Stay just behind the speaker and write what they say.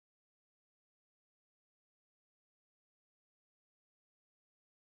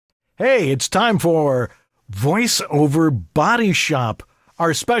Hey, it's time for VoiceOver Body Shop,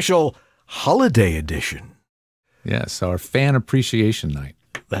 our special holiday edition. Yes, our fan appreciation night.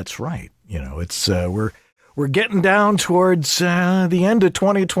 That's right. You know, it's we're getting down towards the end of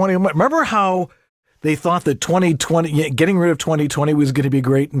 2020. Remember how they thought that 2020, getting rid of 2020 was going to be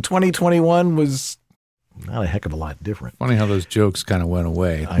great, and 2021 was not a heck of a lot different. Funny how those jokes kind of went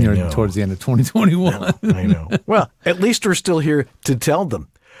away towards the end of 2021. I know. Well, at least we're still here to tell them.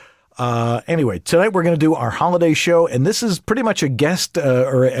 Anyway, tonight we're going to do our holiday show, and this is pretty much a guest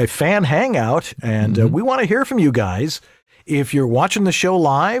or a fan hangout, and we want to hear from you guys. If you're watching the show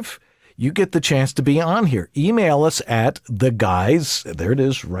live, you get the chance to be on here. Email us at theguys, there it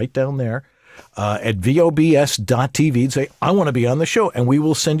is, right down there, at VOBS.tv and say, I want to be on the show, and we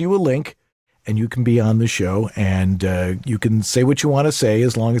will send you a link, and you can be on the show, and you can say what you want to say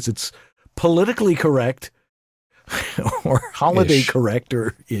as long as it's politically correct or holiday correct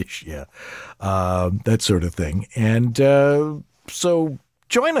or ish, yeah, that sort of thing. And so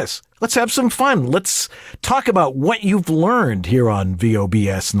join us. Let's have some fun. Let's talk about what you've learned here on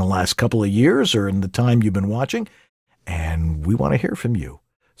VOBS in the last couple of years or in the time you've been watching, and we want to hear from you.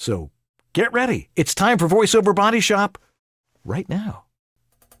 So get ready. It's time for VoiceOver Body Shop right now.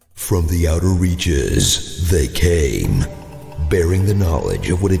 From the outer reaches, they came, bearing the knowledge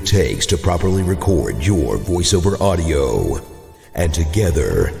of what it takes to properly record your voiceover audio. And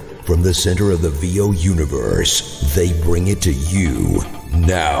together, from the center of the VO universe, they bring it to you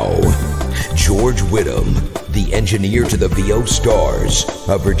now. George Whittam, the engineer to the VO stars,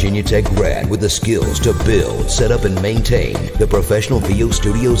 a Virginia Tech grad with the skills to build, set up, and maintain the professional VO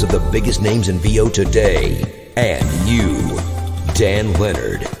studios of the biggest names in VO today. And you, Dan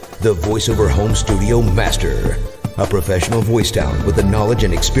Lenard, the voiceover home studio master, a professional voice talent with the knowledge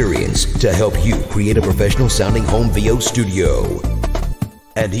and experience to help you create a professional sounding home VO studio.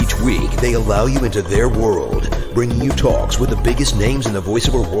 And each week, they allow you into their world, bringing you talks with the biggest names in the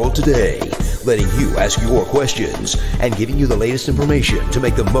voiceover world today, letting you ask your questions, and giving you the latest information to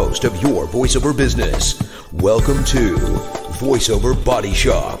make the most of your voiceover business. Welcome to VoiceOver Body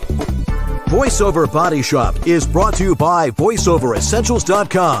Shop. VoiceOver Body Shop is brought to you by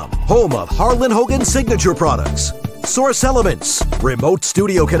VoiceOverEssentials.com, home of Harlan Hogan signature products, Source Elements, remote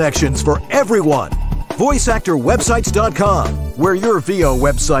studio connections for everyone, VoiceActorWebsites.com, where your VO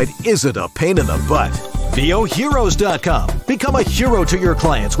website isn't a pain in the butt, VOHeroes.com, become a hero to your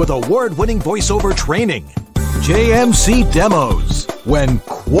clients with award-winning voiceover training, JMC Demos, when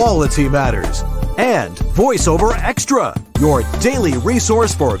quality matters, and VoiceOver Xtra, your daily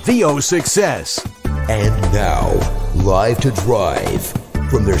resource for VO success. And now, live to drive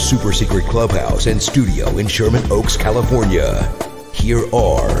from their super secret clubhouse and studio in Sherman Oaks, California, here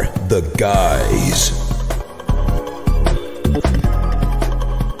are the guys.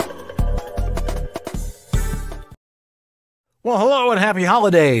 Well, hello and happy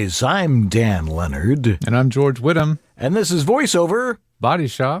holidays. I'm Dan Lenard. And I'm George Whittam. And this is VoiceOver Body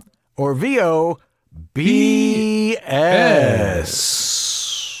Shop, or VOBS.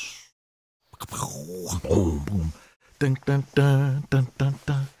 Boom, boom. Dun, dun, dun, dun, dun,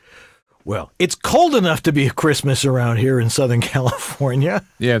 dun. Well, it's cold enough to be a Christmas around here in Southern California.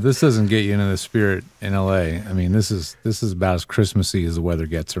 Yeah, if this doesn't get you into the spirit in LA, I mean, this is about as Christmassy as the weather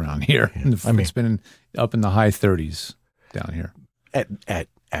gets around here. Yeah. It's been up in the high 30s down here. At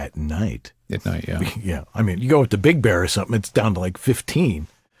night. At night, yeah. Yeah. I mean, you go up to Big Bear or something, it's down to like 15.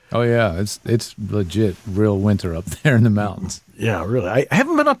 Oh, yeah. It's legit real winter up there in the mountains. Yeah, really. I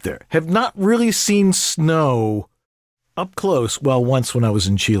haven't been up there. Have not really seen snow up close. Well, once when I was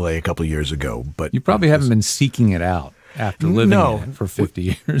in Chile a couple of years ago. But you probably haven't been seeking it out after living in it for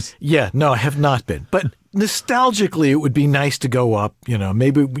 50 years. Yeah, no, I have not been. But nostalgically, it would be nice to go up,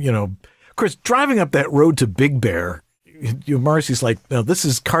 maybe, of course, driving up that road to Big Bear, Marcy's like, no, this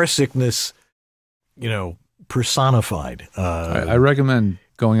is car sickness, personified. I recommend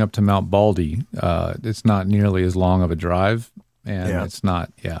going up to Mount Baldy. It's not nearly as long of a drive, and it's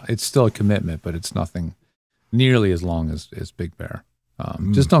not, it's still a commitment, but it's nothing nearly as long as Big Bear.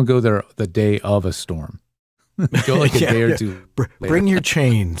 Just don't go there the day of a storm. Go like a day or two. Bring your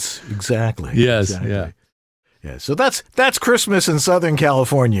chains. Exactly. Yes. Exactly. Yeah. So that's Christmas in Southern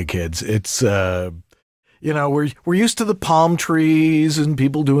California, kids. It's we're used to the palm trees and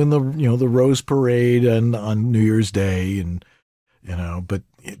people doing the the rose parade on New Year's Day, and but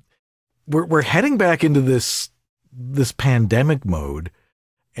we're heading back into this pandemic mode,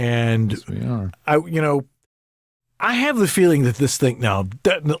 and yes, we are. I have the feeling that this thing now.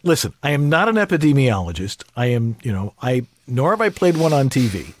 Listen, I am not an epidemiologist. I am, nor have I played one on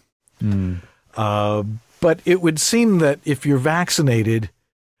TV. But it would seem that if you're vaccinated,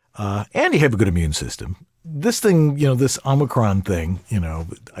 and you have a good immune system. This thing, this Omicron thing,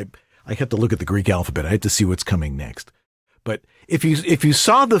 I had to look at the Greek alphabet. I had to see what's coming next. But if you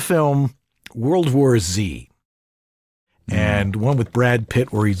saw the film World War Z, and one with Brad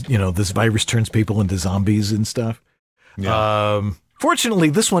Pitt where he's, this virus turns people into zombies and stuff. Yeah. Fortunately,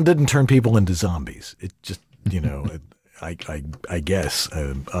 this one didn't turn people into zombies. It just, I guess.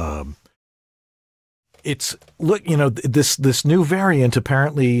 It's, look, this new variant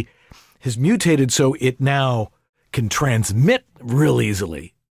apparently has mutated so it now can transmit real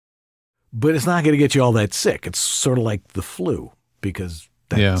easily, but it's not going to get you all that sick. It's sort of like the flu because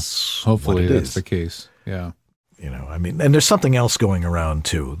that's hopefully what it that's is. the case. Yeah. And there's something else going around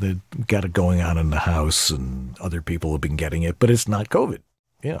too. They've got it going on in the house and other people have been getting it, but it's not COVID.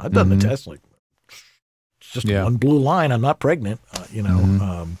 I've done the test. Like, it's just one blue line. I'm not pregnant.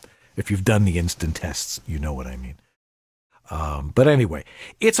 If you've done the instant tests, you know what I mean. But anyway,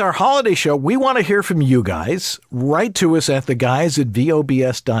 it's our holiday show. We want to hear from you guys. Write to us at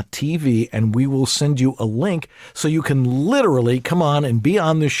theguys@VOBS.tv and we will send you a link so you can literally come on and be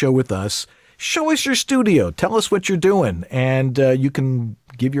on the show with us. Show us your studio. Tell us what you're doing. And you can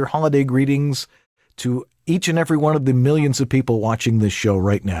give your holiday greetings to each and every one of the millions of people watching this show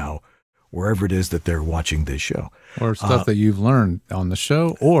right now, wherever it is that they're watching this show. Or stuff that you've learned on the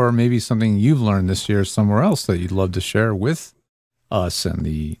show, or maybe something you've learned this year somewhere else that you'd love to share with us and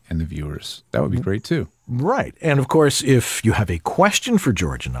the viewers. That would be great too. Right. And of course, if you have a question for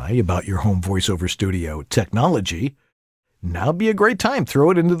George and I about your home voiceover studio technology, now would be a great time. Throw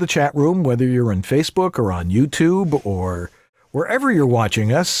it into the chat room, whether you're on Facebook or on YouTube or wherever you're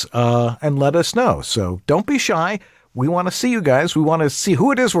watching us, and let us know. So don't be shy. We want to see you guys. We want to see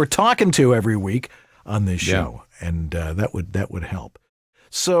who it is we're talking to every week on this show, and that would help.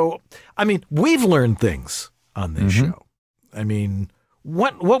 So, we've learned things on this show.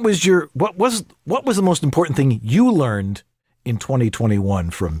 What was the most important thing you learned in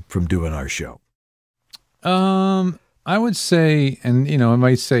 2021 from doing our show? I would say, and it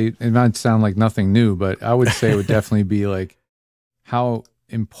might sound like nothing new, but I would say it would definitely be like how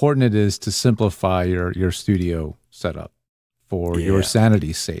important it is to simplify your studio setup for your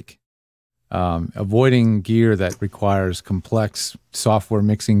sanity's sake. Avoiding gear that requires complex software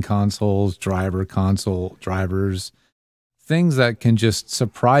mixing consoles, drivers, things that can just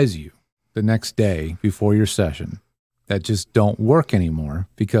surprise you the next day before your session that just don't work anymore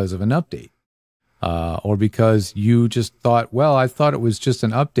because of an update. Or because you just thought, well, I thought it was just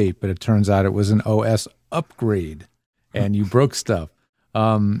an update, but it turns out it was an OS upgrade and you broke stuff.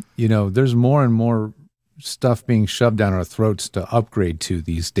 There's more and more stuff being shoved down our throats to upgrade to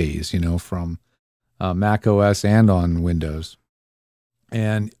these days, from Mac OS and on Windows.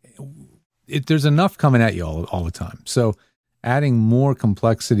 And there's enough coming at you all the time. So adding more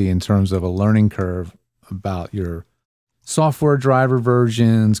complexity in terms of a learning curve about your software driver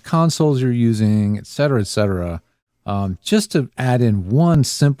versions, consoles you're using, et cetera, just to add in one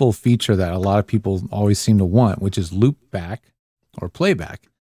simple feature that a lot of people always seem to want, which is loop back or playback,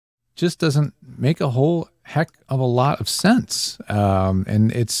 just doesn't make a whole heck of a lot of sense.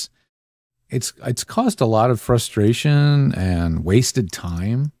 And it's caused a lot of frustration and wasted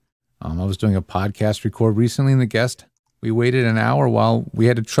time. I was doing a podcast record recently, and we waited an hour while we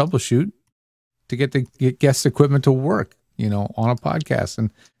had to troubleshoot to get the guest equipment to work, on a podcast. And,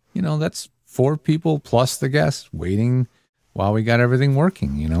 that's 4 people plus the guest waiting while we got everything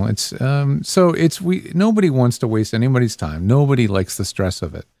working. Nobody wants to waste anybody's time. Nobody likes the stress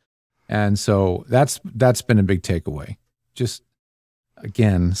of it. And so that's been a big takeaway. Just,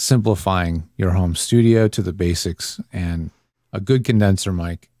 again, simplifying your home studio to the basics and a good condenser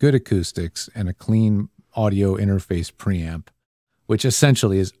mic, good acoustics, and a clean audio interface preamp, which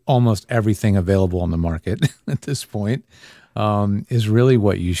essentially is almost everything available on the market at this point, is really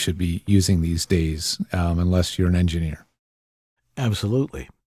what you should be using these days, unless you're an engineer. Absolutely.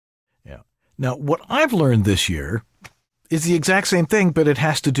 Yeah. Now, what I've learned this year is the exact same thing, but it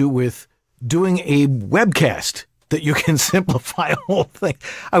has to do with doing a webcast that you can simplify a whole thing.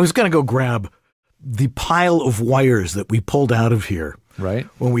 I was going to go grab the pile of wires that we pulled out of here. Right.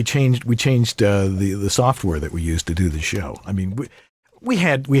 When we changed the software that we used to do the show. We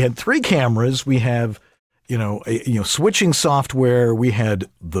had 3 cameras. We have, switching software. We had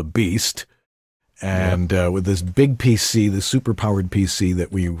the Beast, and with this big PC, the super powered PC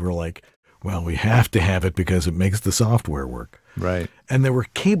that we were like, well, we have to have it because it makes the software work. Right. And there were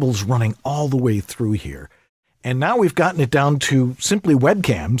cables running all the way through here. And now we've gotten it down to simply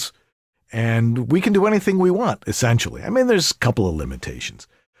webcams, and we can do anything we want, essentially. There's a couple of limitations.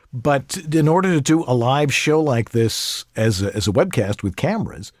 But in order to do a live show like this as a webcast with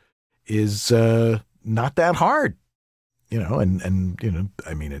cameras, is not that hard, and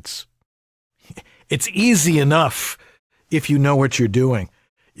I mean, it's easy enough if you know what you're doing.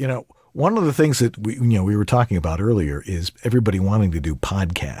 One of the things that we were talking about earlier is everybody wanting to do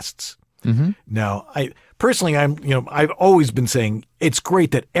podcasts. Mm-hmm. Now, I've always been saying it's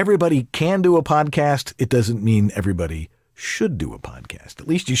great that everybody can do a podcast. It doesn't mean everybody should do a podcast. At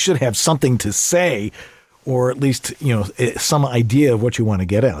least you should have something to say, or at least, some idea of what you want to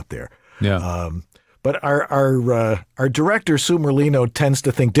get out there. Yeah. But our director, Sue Merlino, tends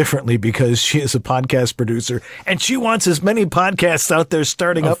to think differently because she is a podcast producer and she wants as many podcasts out there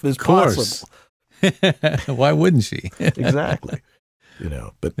starting up as possible. Why wouldn't she? Exactly.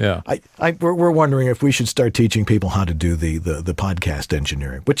 But yeah. We're wondering if we should start teaching people how to do the podcast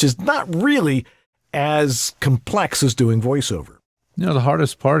engineering, which is not really as complex as doing voiceover. The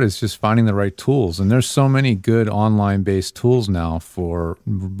hardest part is just finding the right tools. And there's so many good online-based tools now for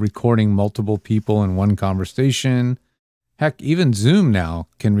recording multiple people in one conversation. Heck, even Zoom now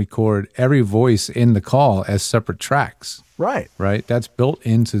can record every voice in the call as separate tracks. Right. Right? That's built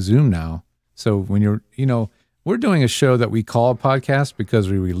into Zoom now. So when you're, we're doing a show that we call a podcast because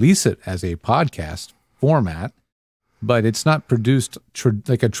we release it as a podcast format, but it's not produced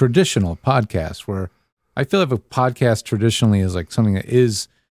like a traditional podcast where I feel like a podcast traditionally is like something that's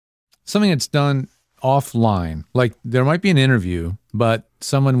done offline. Like there might be an interview, but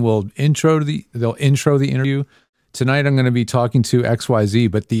someone will intro the interview. Tonight I'm going to be talking to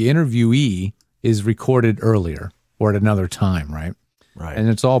XYZ, but the interviewee is recorded earlier or at another time, right? Right. And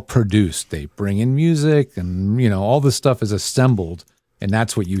it's all produced. They bring in music and, all this stuff is assembled, and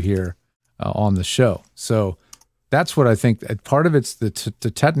that's what you hear on the show. So that's what I think. Part of it's the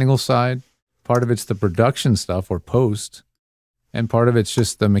technical side. Part of it's the production stuff or post, and part of it's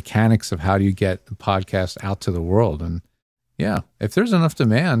just the mechanics of how do you get a podcast out to the world. And yeah, if there's enough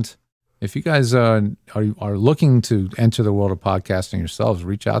demand, if you guys are looking to enter the world of podcasting yourselves,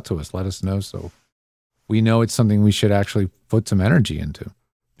 reach out to us. Let us know so we know it's something we should actually put some energy into.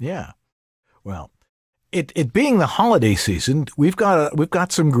 Yeah. Well, it being the holiday season, we've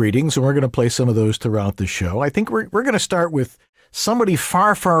got some greetings, and we're going to play some of those throughout the show. I think we're going to start with somebody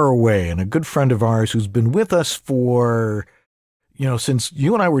far, far away, and a good friend of ours who's been with us for, since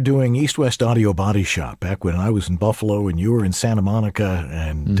you and I were doing East West Audio Body Shop back when I was in Buffalo and you were in Santa Monica,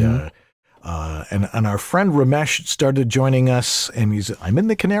 and and our friend Ramesh started joining us, and I'm in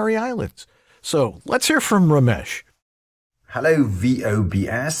the Canary Islands. So let's hear from Ramesh. Hello,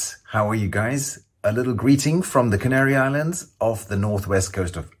 VOBS. How are you guys? A little greeting from the Canary Islands off the northwest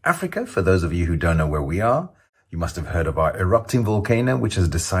coast of Africa. For those of you who don't know where we are, you must have heard of our erupting volcano, which has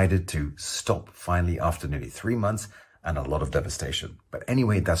decided to stop finally after nearly 3 months and a lot of devastation. But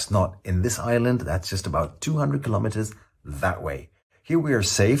anyway, that's not in this island. That's just about 200 kilometers that way. Here we are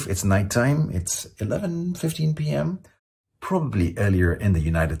safe. It's nighttime. It's 11:15 p.m. Probably earlier in the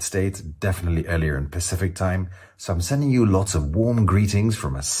United States, definitely earlier in Pacific time. So I'm sending you lots of warm greetings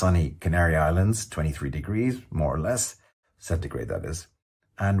from a sunny Canary Islands, 23 degrees, more or less, centigrade that is,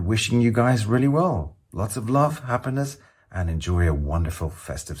 and wishing you guys really well. Lots of love, happiness, and enjoy a wonderful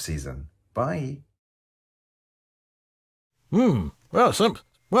festive season. Bye. Well,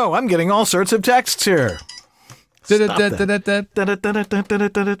 I'm getting all sorts of texts here. No,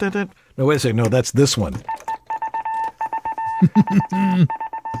 wait a second. No, that's this one.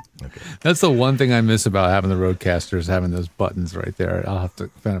 Okay. That's the one thing I miss about having the Roadcasters, having those buttons right there. I'll have to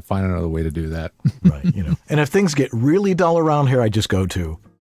find another way to do that. Right, And if things get really dull around here, I just go to...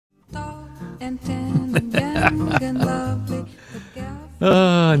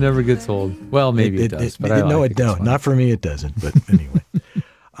 It never gets old. Well, maybe it does. But not for me. It doesn't. But anyway,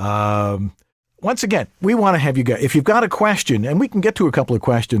 once again, we want to have you guys. If you've got a question, and we can get to a couple of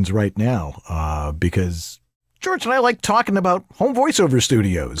questions right now, because George and I like talking about home voiceover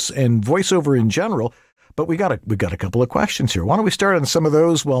studios and voiceover in general. But we got a couple of questions here. Why don't we start on some of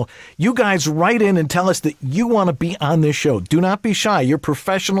those? Well, you guys write in and tell us that you want to be on this show. Do not be shy. You're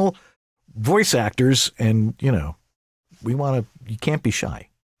professional voice actors, and you can't be shy.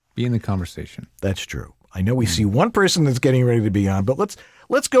 Be in the conversation. That's true. I know we see one person that's getting ready to be on, but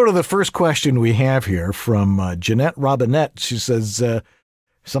let's go to the first question we have here from Jeanette Robinette. She says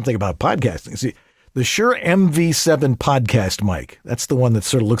something about podcasting. See, the Shure MV7 podcast mic. That's the one that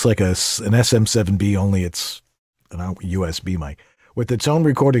sort of looks like an SM7B, only it's an USB mic with its own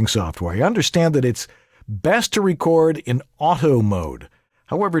recording software. I understand that it's best to record in auto mode.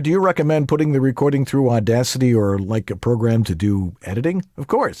 However, do you recommend putting the recording through Audacity or like a program to do editing? Of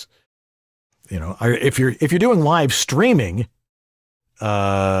course. If you're doing live streaming,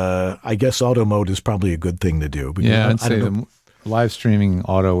 I guess auto mode is probably a good thing to do. Yeah, I'd say live streaming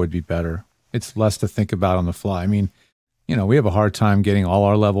auto would be better. It's less to think about on the fly. I mean, you know, we have a hard time getting all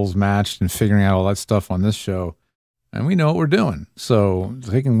our levels matched and figuring out all that stuff on this show, and we know what we're doing. So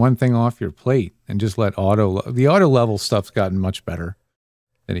taking one thing off your plate and just let the auto level stuff's gotten much better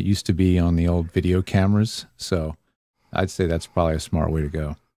than it used to be on the old video cameras. So I'd say that's probably a smart way to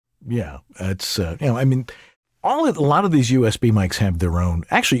go. Yeah, it's you know, I mean, a lot of these USB mics have their own.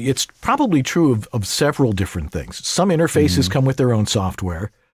 Actually, it's probably true of several different things. Some interfaces come with their own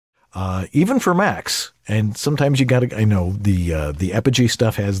software, even for Macs. And sometimes you got to. I know the Epigee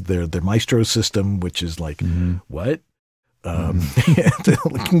stuff has their Maestro system, which is like what.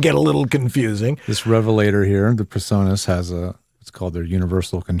 It can get a little confusing. This Revelator here, the Presonus, has it's called their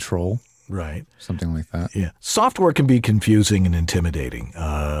universal control. Right. Something like that. Yeah. Software can be confusing and intimidating.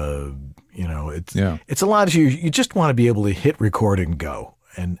 You know, it's a lot of you just want to be able to hit record and go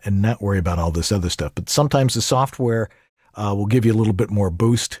and not worry about all this other stuff. But sometimes the software will give you a little bit more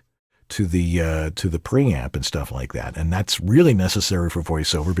boost to the preamp and stuff like that. And that's really necessary for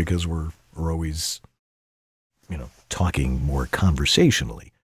voiceover because we're always, you know, talking more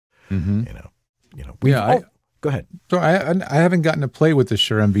conversationally. Go ahead. So I haven't gotten to play with the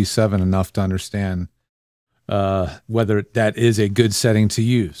Shure MV7 enough to understand whether that is a good setting to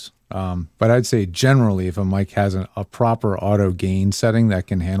use. But I'd say generally, if a mic has a proper auto gain setting that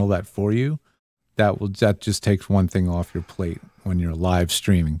can handle that for you, that just takes one thing off your plate when you're live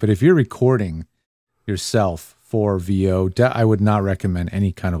streaming. But if you're recording yourself for VO, I would not recommend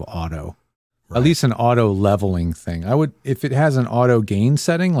any kind of auto. Right. At least an auto leveling thing. I would, if it has an auto gain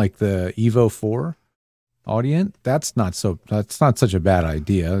setting like the Evo 4 Audient, that's not such a bad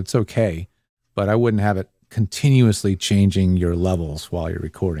idea. It's okay, but I wouldn't have it continuously changing your levels while you're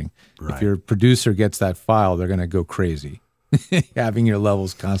recording. Right. If your producer gets that file, they're going to go crazy. Having your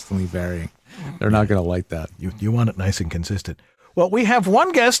levels constantly varying. They're not going to like that. You want it nice and consistent. Well, we have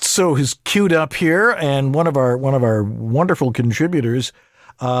one guest, so who's queued up here, and one of our wonderful contributors,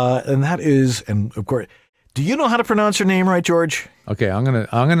 and that is, and of course, do you know how to pronounce her name right, George? Okay, I'm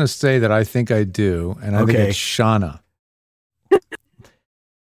gonna say that I think I do, and I think it's Shauna.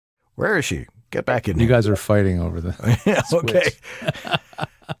 Where is she? Get back in. You guys are fighting over the. Yeah, okay.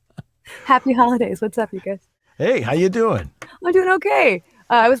 Happy holidays! What's up, you guys? Hey, how you doing? I'm doing okay.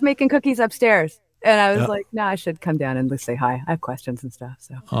 I was making cookies upstairs, and I was like, "No, I should come down and say hi. I have questions and stuff."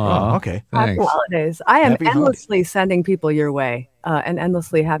 So, okay. Happy holidays! I am endlessly sending people your way, and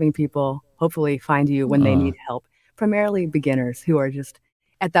endlessly having people hopefully find you when they need help. Primarily beginners who are just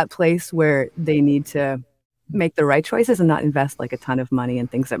at that place where they need to make the right choices and not invest like a ton of money in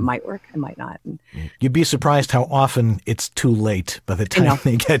things that might work and might not. And you'd be surprised how often it's too late by the time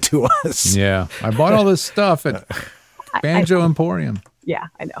they get to us. Yeah, I bought all this stuff at Banjo Emporium. Yeah,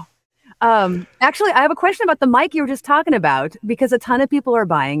 I know. Actually, I have a question about the mic you were just talking about, because a ton of people are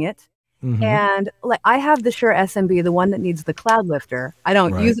buying it. And like, I have the Shure SMB, the one that needs the cloud lifter. I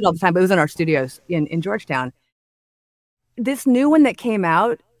don't use it all the time, but it was in our studios in Georgetown. This new one that came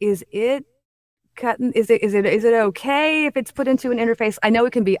out, is it okay if it's put into an interface? I know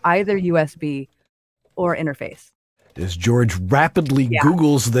it can be either USB or interface. As George rapidly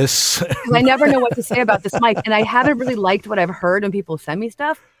Googles this. I never know what to say about this mic, and I haven't really liked what I've heard when people send me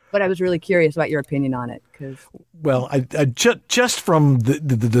stuff, but I was really curious about your opinion on it. Well, I just from the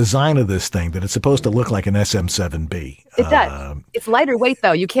design of this thing, that it's supposed to look like an SM7B. It does. It's lighter weight,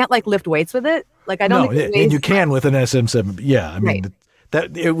 though. You can't like lift weights with it. Like, I don't think and you can with an SM7B. Yeah, I mean,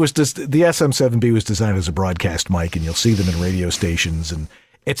 that it was just, the SM7B was designed as a broadcast mic, and you'll see them in radio stations, and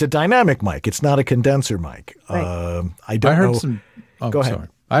it's a dynamic mic. It's not a condenser mic. Right. I heard some. Go ahead. Sorry.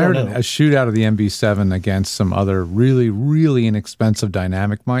 I heard a shootout of the MV7 against some other really, really inexpensive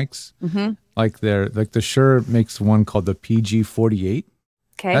dynamic mics. Like the Shure makes one called the PG48.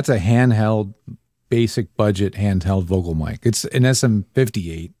 Okay. That's a handheld, basic budget handheld vocal mic. It's an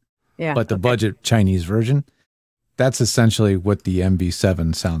SM58, but the budget Chinese version. That's essentially what the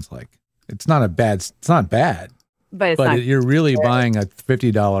MV7 sounds like. It's not bad, but you're really buying a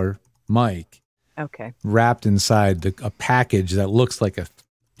 $50 mic. Okay. Wrapped inside a package that looks like a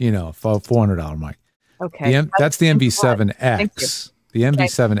 $400 mic. Okay. That's the MV7X. The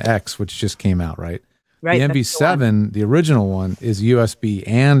MV7X, which just came out, right? Right. The MV7, the original one, is USB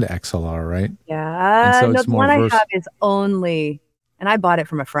and XLR, right? Yeah. And so it's the one I have is only, and I bought it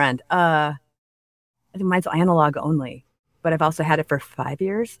from a friend. I think mine's analog only, but I've also had it for 5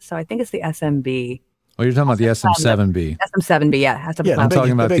 years. So I think it's the SMB. Oh, you're talking about the SM7B. SM7B, yeah. I'm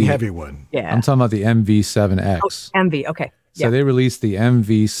talking about the big heavy one. Yeah. I'm talking about the MV7X. Oh, MV, okay. So they released the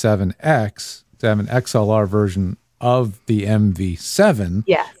MV7X to have an XLR version of the MV7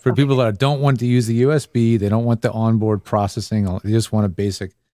 for people that don't want to use the USB, they don't want the onboard processing, they just want a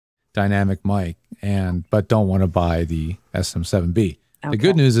basic dynamic mic, but don't want to buy the SM7B. The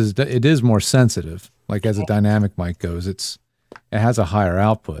good news is that it is more sensitive. Like as a dynamic mic goes, it has a higher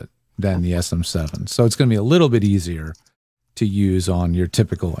output than the SM7. So it's going to be a little bit easier to use on your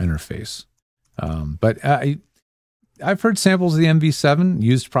typical interface. But I've heard samples of the MV7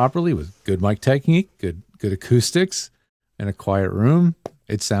 used properly with good mic technique, good acoustics, in a quiet room.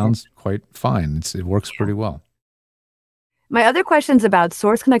 It sounds quite fine. It works pretty well. My other question's about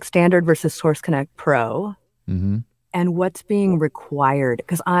Source Connect Standard versus Source Connect Pro, and what's being required.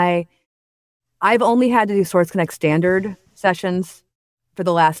 Because I've only had to do Source Connect Standard sessions for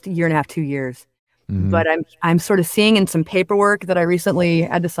the last year and a half, 2 years. But I'm sort of seeing in some paperwork that I recently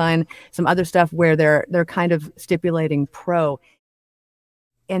had to sign, some other stuff where they're kind of stipulating Pro.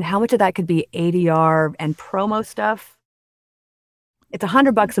 And how much of that could be ADR and promo stuff? It's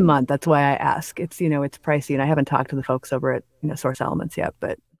 $100 a month. That's why I ask. It's, it's pricey, and I haven't talked to the folks over at Source Elements yet.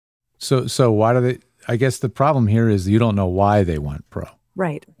 But so why do they? I guess the problem here is you don't know why they want Pro.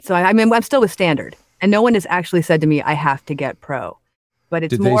 Right. So I'm still with Standard, and no one has actually said to me I have to get Pro. But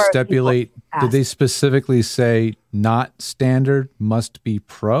it's did they stipulate? Did they specifically say not Standard must be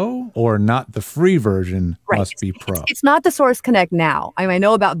Pro, or not the free version must be Pro? It's not the Source Connect now. I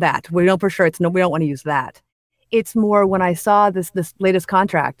know about that. We know for sure we don't want to use that. It's more when I saw this latest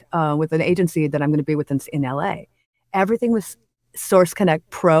contract with an agency that I'm going to be with in LA. Everything was Source Connect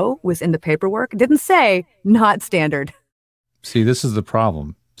Pro was in the paperwork. It didn't say not Standard. See, this is the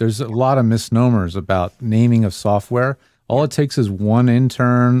problem. There's a lot of misnomers about naming of software. All it takes is one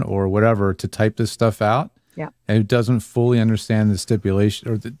intern or whatever to type this stuff out. Yeah. And it doesn't fully understand the stipulation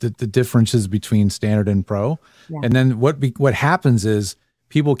or the differences between Standard and Pro. Yeah. And then what happens is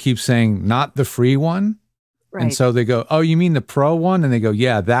people keep saying not the free one. Right. And so they go, oh, you mean the Pro one? And they go,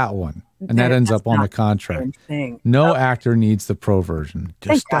 yeah, that one. And that ends up on the contract. No actor needs the Pro version.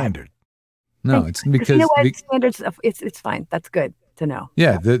 Just Standard. No, it's because Standards. It's fine. That's good to know.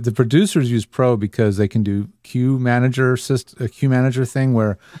 Yeah, the producers use Pro because they can do queue manager thing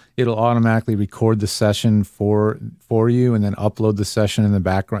where it'll automatically record the session for you and then upload the session in the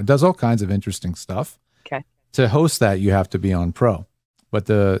background. It does all kinds of interesting stuff. Okay. To host that, you have to be on Pro, but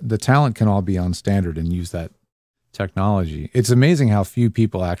the talent can all be on Standard and use that technology. It's amazing how few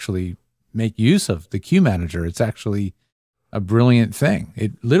people actually make use of the queue manager. It's actually a brilliant thing.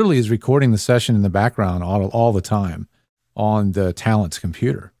 It literally is recording the session in the background all the time on the talent's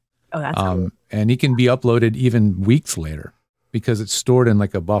computer. Oh, that's cool. And it can be uploaded even weeks later because it's stored in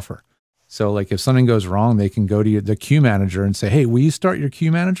like a buffer. So like if something goes wrong, they can go to the queue manager and say, hey, will you start your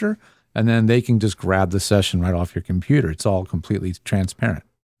queue manager? And then they can just grab the session right off your computer. It's all completely transparent.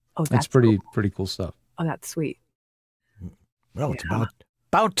 Oh, that's pretty cool stuff. Oh, that's sweet. Well, it's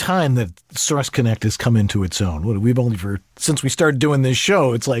about time that Source Connect has come into its own. Since we started doing this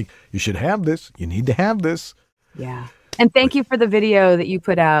show, it's like, you should have this. You need to have this. Yeah. And thank you for the video that you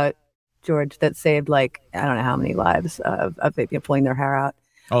put out, George, that saved I don't know how many lives of pulling their hair out.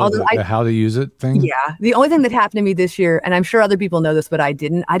 Oh, the how to use it thing? Yeah. The only thing that happened to me this year, and I'm sure other people know this, but I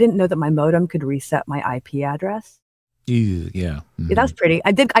didn't know that my modem could reset my IP address. Yeah. Yeah, that was pretty.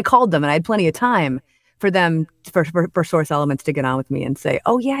 I called them, and I had plenty of time for them, for Source Elements to get on with me and say,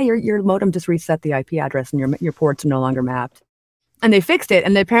 oh yeah, your modem just reset the IP address and your ports are no longer mapped. And they fixed it,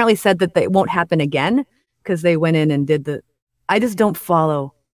 and they apparently said that it won't happen again because they went in and did I just don't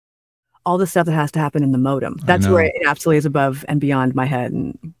follow all the stuff that has to happen in the modem. That's where it absolutely is above and beyond my head.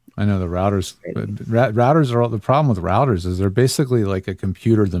 And I know the routers. Routers are the problem with routers is they're basically like a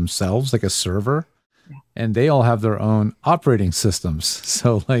computer themselves, like a server, and they all have their own operating systems.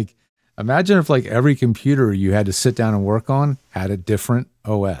 So like, imagine if like every computer you had to sit down and work on had a different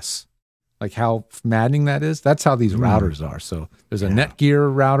OS. Like how maddening that is. That's how these routers are. So there's a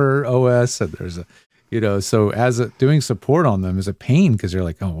Netgear router OS, and there's a so doing support on them is a pain because you're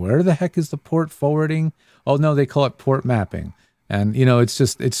like, oh, where the heck is the port forwarding? Oh no, they call it port mapping. And it's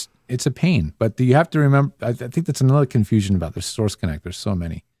just, it's a pain, but you have to remember, I think that's another confusion about the Source Connect. There's so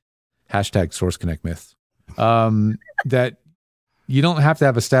many #Source Connect myths, that you don't have to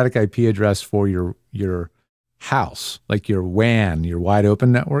have a static IP address for your house, like your WAN, your wide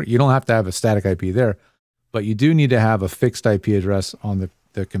open network. You don't have to have a static IP there, but you do need to have a fixed IP address on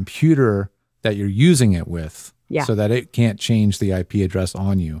the computer that you're using it with, so that it can't change the IP address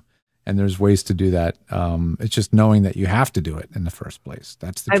on you. And there's ways to do that. It's just knowing that you have to do it in the first place.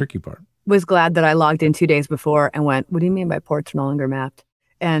 That's the tricky part. Was glad that I logged in 2 days before and went, what do you mean by ports are no longer mapped?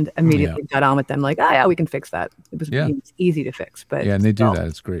 And immediately got on with them like, oh yeah, we can fix that. It was easy to fix. But yeah, and they do that.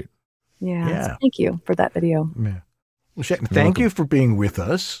 It's great. Yeah. So thank you for that video. Yeah. Well, thank you for being with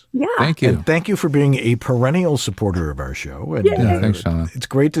us. Yeah. Thank you. And thank you for being a perennial supporter of our show. And, Thanks, Shauna. It's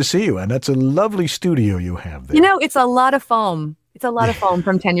great to see you. And that's a lovely studio you have there. You know, it's a lot of foam. It's a lot of foam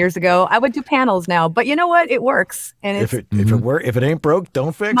from 10 years ago. I would do panels now, but you know what? It works. And if it ain't broke,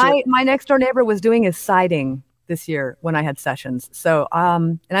 don't fix it. My next door neighbor was doing his siding this year when I had sessions. So,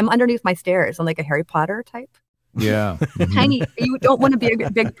 and I'm underneath my stairs. I'm like a Harry Potter type. Yeah. Tiny. You don't want to be a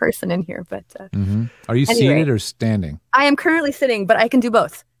big person in here, but. Are you seated or standing? I am currently sitting, but I can do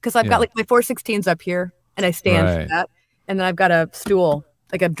both because I've got like my 4/16s up here and I stand for that. And then I've got a stool,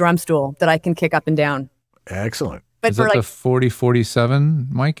 like a drum stool that I can kick up and down. Excellent. Is that the 4047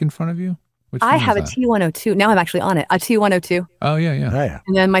 mic in front of you? I have a T102. Now I'm actually on it. A T102. Oh, yeah.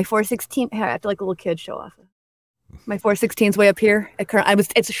 And then my 416, I have to like a little kid show off. My 416's way up here.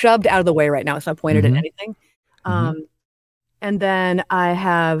 It's shoved out of the way right now. It's not pointed at anything. And then I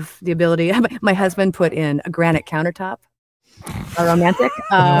have the ability, my husband put in a granite countertop. A romantic.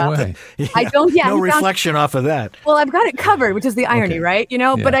 No way. I don't. Yeah, no reflection off of that. Well, I've got it covered, which is the irony, right? You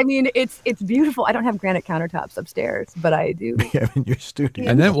know, but I mean, it's beautiful. I don't have granite countertops upstairs, but I do. Yeah, in your studio.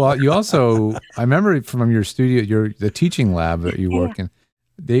 And then, well, you also, I remember from your studio, the teaching lab that you work in.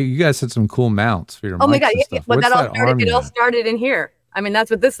 You guys had some cool mounts for your mics. Oh my god! But It all started in here. I mean,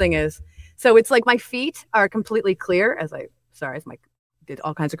 that's what this thing is. So it's like my feet are completely clear. As my did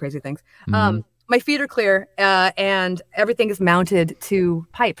all kinds of crazy things. My feet are clear, and everything is mounted to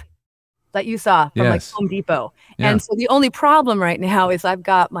pipe that you saw from like Home Depot. Yeah. And so the only problem right now is I've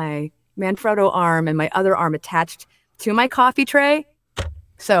got my Manfrotto arm and my other arm attached to my coffee tray.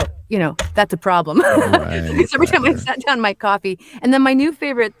 So, you know, that's a problem. Because every time I sat down my coffee, and then my new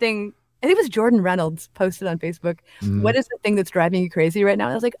favorite thing, I think it was Jordan Reynolds posted on Facebook. What is the thing that's driving you crazy right now?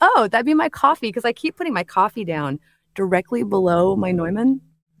 And I was like, oh, that'd be my coffee, because I keep putting my coffee down directly below my Neumann.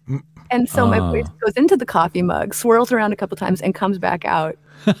 And so my voice goes into the coffee mug, swirls around a couple times, and comes back out.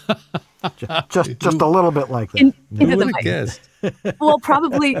 just a little bit like that. Into the mic. Well,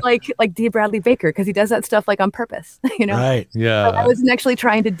 probably like D. Bradley Baker, because he does that stuff like on purpose, you know? Right. Yeah. So I wasn't actually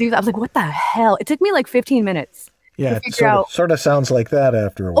trying to do that. I was like, what the hell? It took me like 15 minutes. Yeah, it sort of sounds like that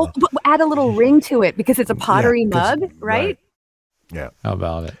after a while. Oh, but add a little ring to it because it's a pottery mug, right? Yeah. How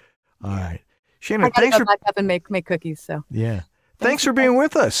about it? All right. Shana, thanks for back up and make cookies. So yeah. Thanks for being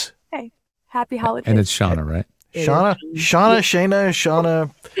with us. Hey, happy holidays. And it's Shauna, right? Shana.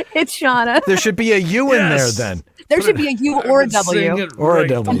 It's Shauna. There should be a U in there then. There should be a U or a W. Or a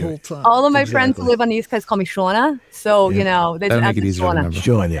W. All of my friends who live on the East Coast call me Shauna. So, you know, that'll make it easier to remember.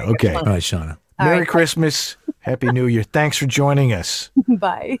 Shauna, okay. All right, Shauna. Merry Christmas. Happy New Year. Thanks for joining us.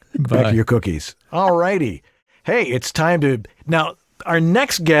 Bye. Back to your cookies. All righty. Hey, it's time to... Now, our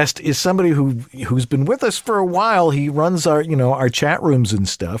next guest is somebody who's been with us for a while. He runs our chat rooms and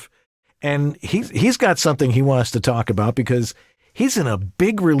stuff. And he's got something he wants to talk about because he's in a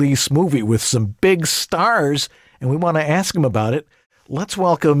big release movie with some big stars, and we want to ask him about it. Let's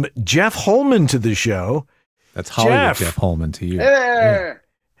welcome Jeff Holman to the show. That's Hollywood Jeff Holman to you. Hey there.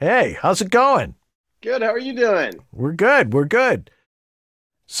 Hey, how's it going? Good. How are you doing? We're good.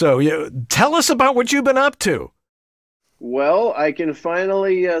 So tell us about what you've been up to. Well, I can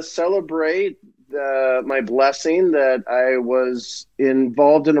finally celebrate my blessing that I was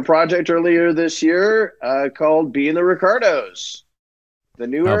involved in a project earlier this year called Being the Ricardos, the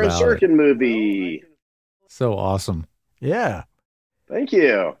new Aaron Sorkin movie. So awesome. Yeah. Thank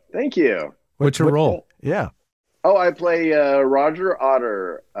you. What's your role? Yeah. Oh, I play Roger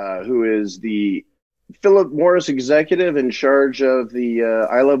Otter, who is the Philip Morris executive in charge of the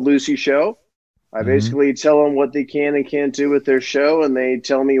I Love Lucy show. I basically tell them what they can and can't do with their show, and they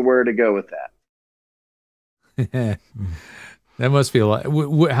tell me where to go with that. That must be a lot.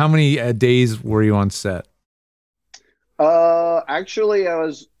 How many days were you on set? Actually, I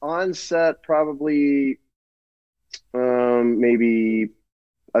was on set probably maybe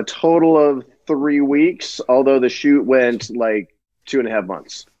a total of 3 weeks, although the shoot went like 2.5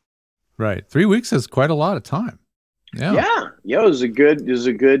 months. Right. 3 weeks is quite a lot of time. Yeah. It was a good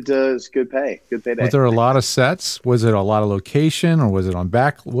pay. Good payday. Was there a lot of sets? Was it a lot of location, or was it on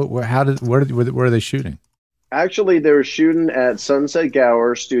back? Where are they shooting? Actually, they were shooting at Sunset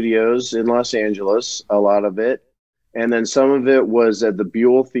Gower Studios in Los Angeles, a lot of it. And then some of it was at the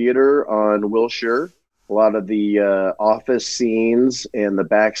Buell Theater on Wilshire. A lot of the office scenes and the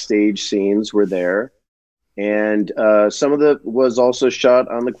backstage scenes were there. And some of it was also shot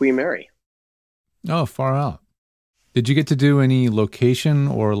on the Queen Mary. Oh, far out. Did you get to do any location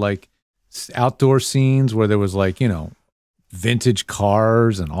or like outdoor scenes where there was like, vintage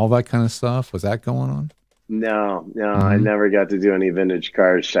cars and all that kind of stuff? Was that going on? No, I never got to do any vintage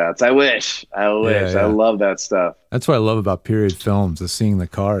car shots. I wish. I love that stuff. That's what I love about period films, is seeing the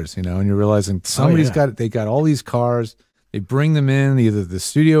cars, you know, and you're realizing somebody's they got all these cars. They bring them in, either the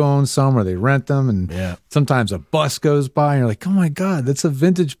studio owns some or they rent them. And sometimes a bus goes by and you're like, oh my God, that's a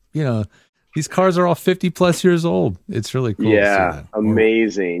vintage, you know, these cars are all 50 plus years old. It's really cool. Yeah. To see that.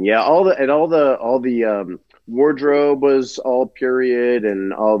 Amazing. Yeah. All the wardrobe was all period,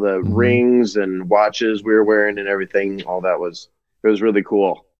 and all the rings and watches we were wearing and everything. All that it was really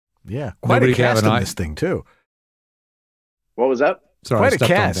cool. Yeah. Quite a cast in this thing too. What was that? Sorry, quite a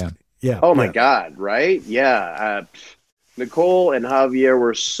cast. Yeah. Oh my God. Right. Yeah. Nicole and Javier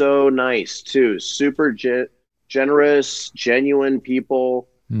were so nice too. Super generous, genuine people,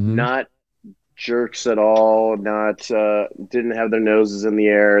 not jerks at all, not didn't have their noses in the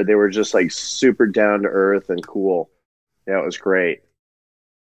air. They were just like super down to earth and cool. Yeah, it was great.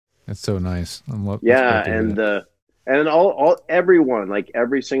 That's so nice. And everyone, like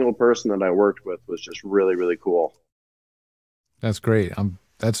every single person that I worked with was just really, really cool. That's great.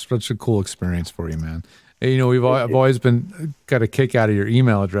 That's such a cool experience for you, man. You know, I've always got a kick out of your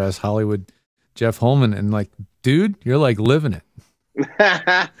email address, Hollywood Jeff Holman, and like, dude, you're like living it.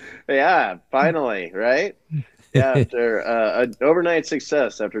 Yeah, finally, right? Yeah, after an overnight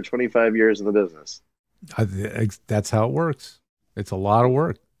success after 25 years in the business. That's how it works. It's a lot of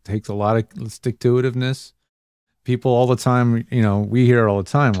work. It takes a lot of stick-to-itiveness. People all the time, you know, we hear all the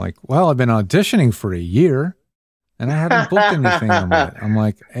time, like, well, I've been auditioning for a year and I haven't booked anything on it. I'm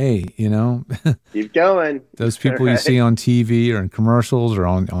like, hey, you know, keep going. Those people you see on TV or in commercials or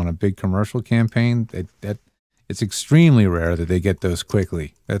on a big commercial campaign, it's extremely rare that they get those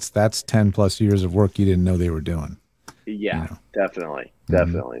quickly. That's 10 plus years of work you didn't know they were doing. Yeah, you know?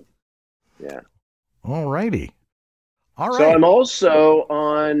 Definitely. Yeah. All righty. All right. So I'm also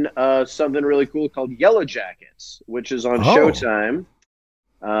on something really cool called Yellow Jackets, which is on Showtime.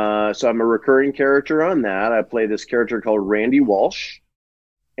 So I'm a recurring character on that. I play this character called Randy Walsh.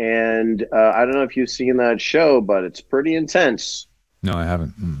 And I don't know if you've seen that show, but it's pretty intense. No, I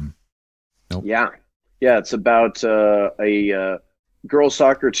haven't. Nope. Yeah. Yeah, it's about a girls'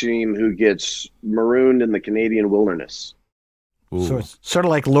 soccer team who gets marooned in the Canadian wilderness. Ooh. So it's sort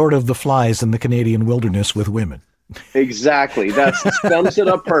of like Lord of the Flies in the Canadian wilderness with women. Exactly. That sums it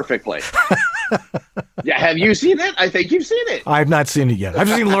up perfectly. Yeah, have you seen it? I think you've seen it. I've not seen it yet. I've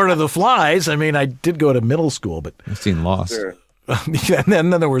seen Lord of the Flies. I mean, I did go to middle school, but I've seen Lost. Sure. And then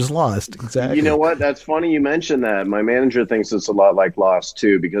there was Lost. Exactly. You know what? That's funny you mentioned that. My manager thinks it's a lot like Lost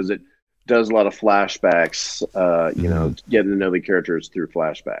too, because it does a lot of flashbacks. You know, getting to know the characters through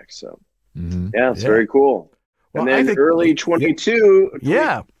flashbacks. So yeah, it's very cool. Well, and then early 22,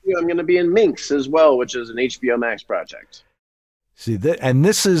 I'm going to be in Minx as well, which is an HBO Max project. See,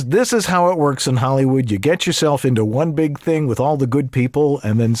 this is how it works in Hollywood. You get yourself into one big thing with all the good people,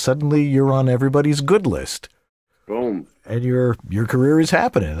 and then suddenly you're on everybody's good list. Boom. And your career is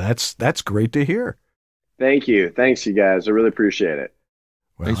happening. That's great to hear. Thank you. Thanks, you guys. I really appreciate it.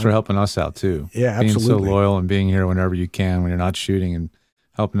 Well, thanks for helping us out, too. Yeah, being absolutely. So loyal and being here whenever you can when you're not shooting, and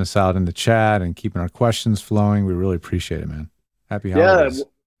helping us out in the chat and keeping our questions flowing. We really appreciate it, man. Happy holidays.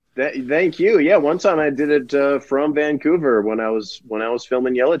 Thank you. Yeah, one time I did it from Vancouver when I was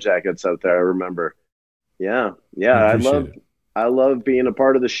filming Yellow Jackets out there. I remember. Yeah. I love being a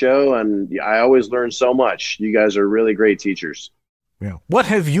part of the show, and I always learn so much. You guys are really great teachers. Yeah. What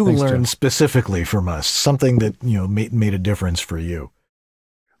have you learned specifically from us? Something that made a difference for you?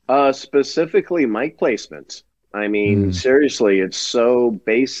 Specifically, mic placement. I mean, seriously, it's so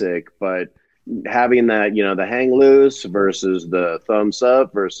basic, but having that, the hang loose versus the thumbs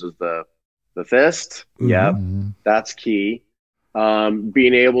up versus the fist. Yeah, that's key.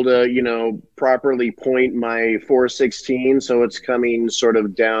 Being able to, properly point my 416 so it's coming sort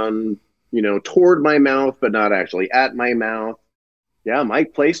of down, toward my mouth, but not actually at my mouth. Yeah,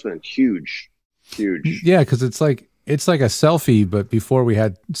 mic placement, huge. Yeah, because it's like a selfie, but before we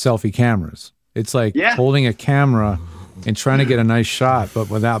had selfie cameras. It's like holding a camera and trying to get a nice shot, but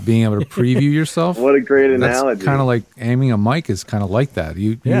without being able to preview yourself. What a great analogy. Kind of like aiming a mic is kind of like that.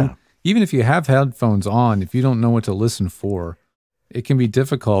 You even if you have headphones on, if you don't know what to listen for, it can be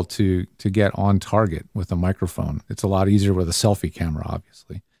difficult to get on target with a microphone. It's a lot easier with a selfie camera,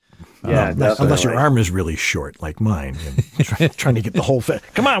 obviously. Yeah, unless your arm is really short, like mine, and trying to get the whole fit.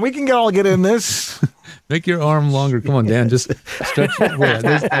 Come on, we can all get in this. Make your arm longer. Come on, Dan, just stretch it. Wait,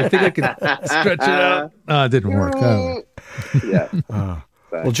 I think I can stretch it out. It didn't work.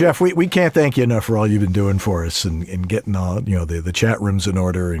 Well, Jeff, we can't thank you enough for all you've been doing for us and getting all the chat rooms in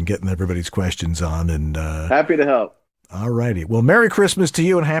order and getting everybody's questions on. And happy to help. All righty. Well, Merry Christmas to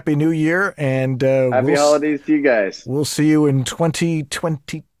you and Happy New Year. And Happy holidays to you guys. We'll see you in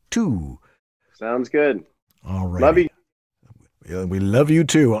 2022. Sounds good. All right. Love you. We love you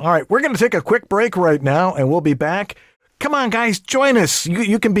too. All right. We're going to take a quick break right now, and we'll be back. Come on, guys, join us.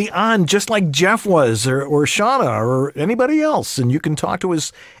 You can be on just like Jeff was, or Shauna, or anybody else, and you can talk to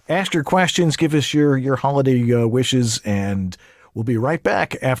us, ask your questions, give us your holiday wishes, and we'll be right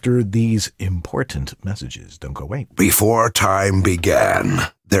back after these important messages. Don't go away. Before time began,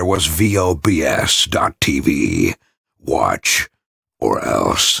 there was VOBS.TV. Watch or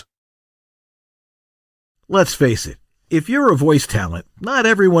else. Let's face it. If you're a voice talent, not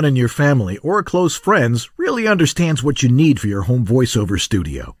everyone in your family or close friends really understands what you need for your home voiceover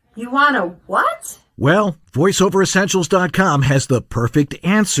studio. You want a what? Well, VoiceOverEssentials.com has the perfect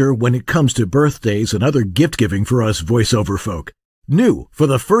answer when it comes to birthdays and other gift-giving for us voiceover folk. New, for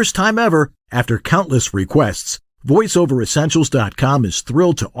the first time ever, after countless requests, VoiceOverEssentials.com is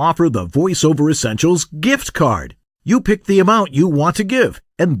thrilled to offer the VoiceOver Essentials gift card. You pick the amount you want to give,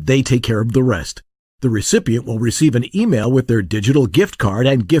 and they take care of the rest. The recipient will receive an email with their digital gift card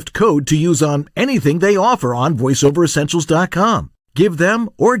and gift code to use on anything they offer on VoiceOverEssentials.com. Give them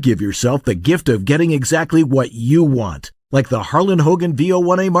or give yourself the gift of getting exactly what you want, like the Harlan Hogan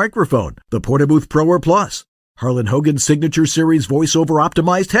VO1A microphone, the Portabooth Pro or Plus, Harlan Hogan's Signature Series voiceover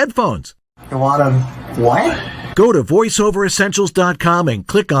optimized headphones. You want them what? Go to VoiceOverEssentials.com and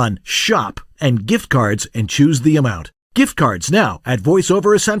click on Shop and Gift Cards and choose the amount. Gift cards now at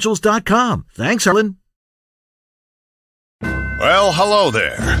VoiceOverEssentials.com. Thanks, Harlan. Well, hello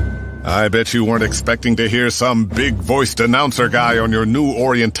there. I bet you weren't expecting to hear some big-voiced announcer guy on your new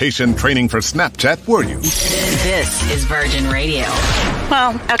orientation training for Snapchat, were you? This is Virgin Radio.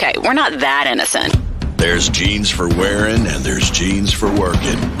 Well, okay, we're not that innocent. There's jeans for wearing and there's jeans for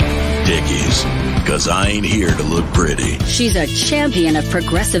working. Dickies, 'cause I ain't here to look pretty. She's a champion of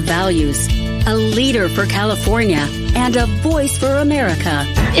progressive values, a leader for California, and a voice for America.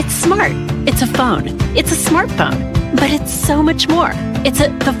 It's smart. It's a phone. It's a smartphone. But it's so much more.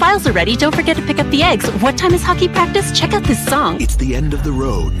 The files are ready. Don't forget to pick up the eggs. What time is hockey practice? Check out this song. It's the end of the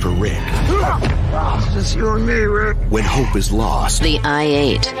road for Rick. It's just you and me, Rick. When hope is lost. The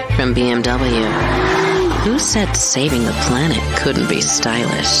i8 from BMW. Who said saving the planet couldn't be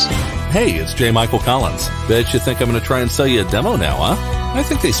stylish? Hey, it's J. Michael Collins. Bet you think I'm going to try and sell you a demo now, huh? I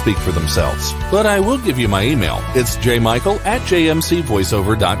think they speak for themselves. But I will give you my email. It's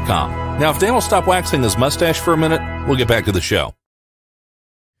jmichael@jmcvoiceover.com. Now, if Dan will stop waxing his mustache for a minute, we'll get back to the show.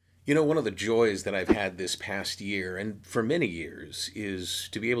 You know, one of the joys that I've had this past year, and for many years, is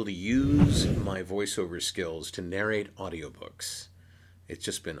to be able to use my voiceover skills to narrate audiobooks. It's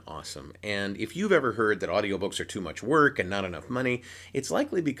just been awesome. And if you've ever heard that audiobooks are too much work and not enough money, it's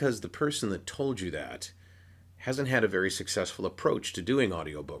likely because the person that told you that hasn't had a very successful approach to doing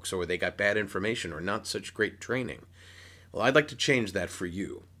audiobooks, or they got bad information or not such great training. Well, I'd like to change that for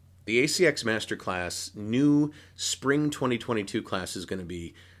you. The ACX Masterclass new Spring 2022 class is going to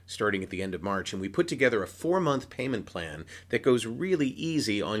be starting at the end of March, and we put together a 4-month payment plan that goes really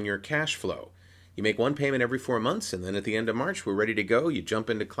easy on your cash flow. You make one payment every 4 months, and then at the end of March, we're ready to go. You jump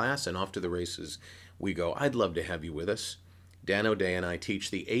into class, and off to the races we go. I'd love to have you with us. Dan O'Day and I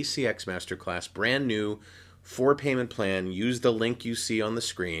teach the ACX Masterclass, brand new 4-payment plan. Use the link you see on the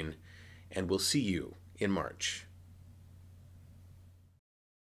screen, and we'll see you in March.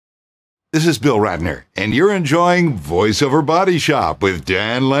 This is Bill Ratner, and you're enjoying VoiceOver Body Shop with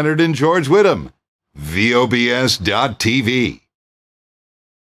Dan Lenard and George Whittam. VOBS.TV.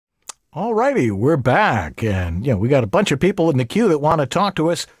 All righty, we're back, and we got a bunch of people in the queue that want to talk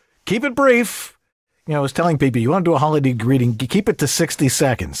to us. Keep it brief. I was telling people, you want to do a holiday greeting, keep it to 60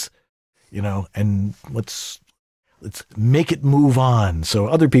 seconds, and let's make it move on so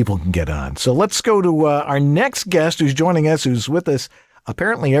other people can get on. So let's go to our next guest who's joining us, who's with us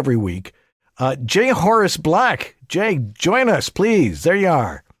apparently every week. J. Horace Black. Jay, join us, please. There you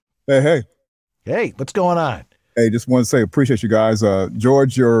are. Hey. Hey, what's going on? Hey, just want to say appreciate you guys.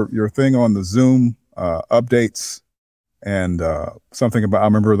 George, your thing on the Zoom updates and something about, I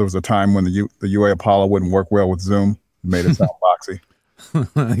remember there was a time when the UA Apollo wouldn't work well with Zoom. It made it sound boxy.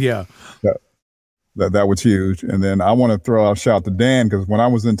 Yeah. That was huge. And then I want to throw out a shout to Dan, because when I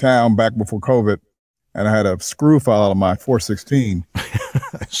was in town back before COVID and I had a screw fell out of my 416.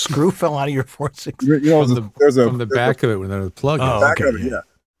 Screw fell out of your 416? From the back of it when the plug is. Oh, okay. Of it, yeah.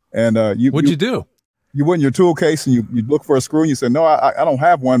 And what'd you do? You went in your tool case and you look for a screw and you said, no, I don't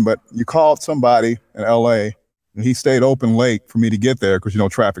have one, but you called somebody in LA and he stayed open late for me to get there because,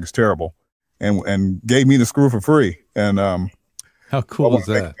 traffic's terrible, and gave me the screw for free. And how cool is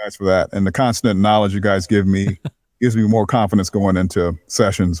that? Thank you guys for that. And the constant knowledge you guys give me gives me more confidence going into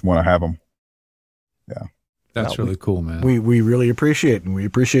sessions when I have them. Yeah. That's really cool, man. We really appreciate it, and we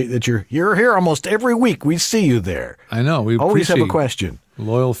appreciate that you're here almost every week. We see you there. I know. We always have a question.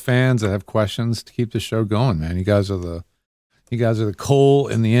 Loyal fans that have questions to keep the show going, man. You guys are the coal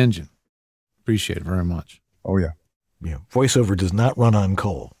in the engine. Appreciate it very much. Oh yeah. Yeah. Voiceover does not run on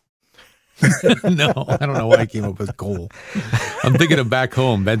coal. No, I don't know why I came up with coal. I'm thinking of back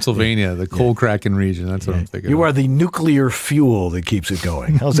home, Pennsylvania, the coal cracking region. That's what I'm thinking. You are the nuclear fuel that keeps it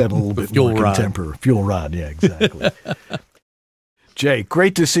going. How's that a little bit more contemporary? Fuel rod, yeah, exactly. Jay,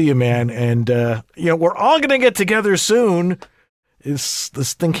 great to see you, man. And we're all going to get together soon. This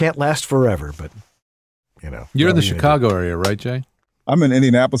thing can't last forever, but you're in the Chicago area, right, Jay? I'm in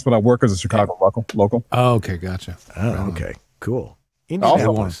Indianapolis, but I work as a Chicago local. Oh, okay, gotcha. Oh, okay, cool. I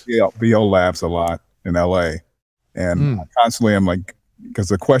also VO Labs a lot in LA, and constantly I'm like, because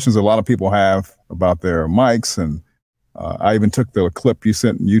the questions a lot of people have about their mics, and I even took the clip you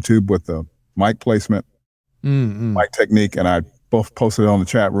sent in YouTube with the mic placement, mic technique, and I both posted it on the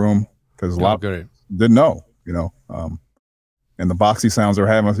chat room because a lot of people didn't know, and the boxy sounds they're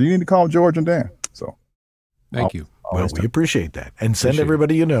having. So you need to call George and Dan. So thank you. Well, we appreciate that, and send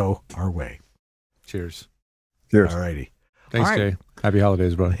everybody you know our way. Cheers. Cheers. All righty. Thanks, Jay. Happy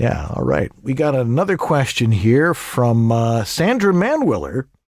holidays, brother. Yeah, all right. We got another question here from Sandra Manwiller,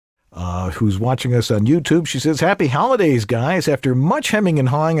 who's watching us on YouTube. She says, happy holidays, guys. After much hemming and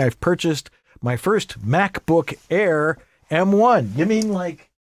hawing, I've purchased my first MacBook Air M1. You mean like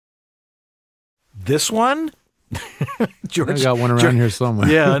this one? George, I got one around here somewhere.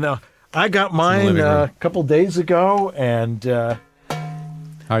 Yeah, I know. I got mine a couple days ago, and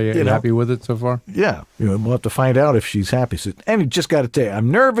how are you happy with it so far? Yeah, we'll have to find out if she's happy. So, and just got to tell you,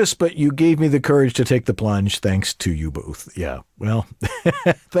 I'm nervous, but you gave me the courage to take the plunge. Thanks to you both. Yeah, well,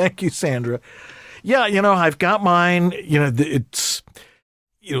 thank you, Sandra. Yeah, I've got mine. It's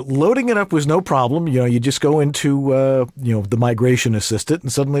loading it up was no problem. You just go into the migration assistant,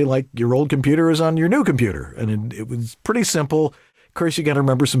 and suddenly, like, your old computer is on your new computer, and it was pretty simple. Of course, you got to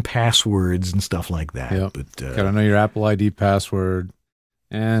remember some passwords and stuff like that. Yep. But got to know your Apple ID password.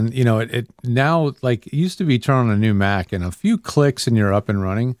 And, it now, like, it used to be turn on a new Mac and a few clicks and you're up and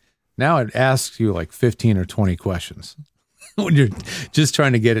running. Now it asks you like 15 or 20 questions when you're just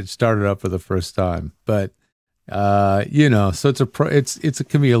trying to get it started up for the first time. But, so it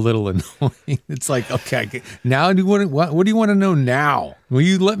can be a little annoying. It's like, okay, now what do you want to know now? Will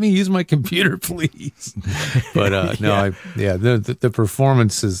you let me use my computer, please? But the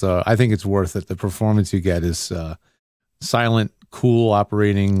performance is, I think it's worth it. The performance you get is silent, cool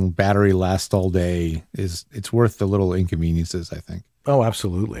operating, battery lasts all day. It's worth the little inconveniences, I think. Oh,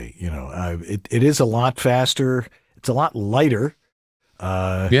 absolutely. It is a lot faster. It's a lot lighter.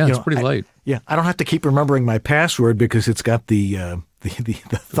 It's pretty light. I don't have to keep remembering my password because it's got the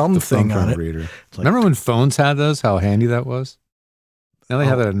thumb thing on it. Reader. Like, remember when phones had those? How handy that was. Now they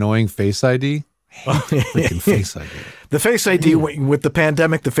have that annoying Face ID. Freaking Face ID. The Face ID with the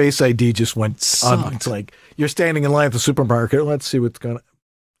pandemic, the Face ID just went on. It's like you're standing in line at the supermarket. Let's see what's going on.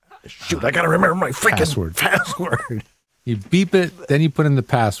 Shoot, I got to remember my freaking password. You beep it, then you put in the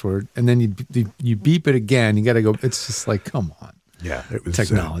password, and then you beep it again. You got to go. It's just like, come on. Yeah, it was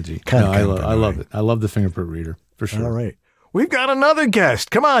technology. I love it. I love the fingerprint reader for sure. All right. We've got another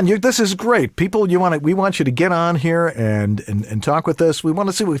guest. Come on, this is great. People, we want you to get on here and talk with us. We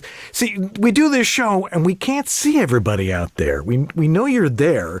want to see we do this show and we can't see everybody out there. We know you're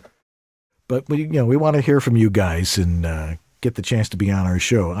there, but we want to hear from you guys and get the chance to be on our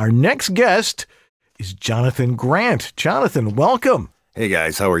show. Our next guest is Jonathan Grant. Jonathan, welcome. Hey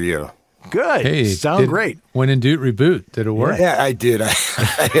guys, how are you? Good. Hey, sound great. When in Dude Reboot, did it work? Yeah, I did. I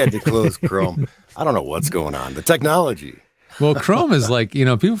had to close Chrome. I don't know what's going on. The technology. Well, Chrome is like,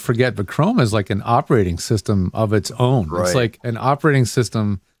 people forget, but Chrome is like an operating system of its own. Right. It's like an operating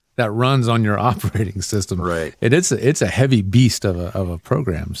system that runs on your operating system. Right. And it's a heavy beast of a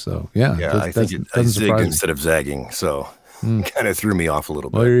program. So, yeah. I think I zigged instead of zagging. So kind of threw me off a little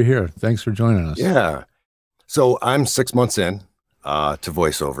bit. Well, you're here. Thanks for joining us. Yeah. So I'm 6 months in to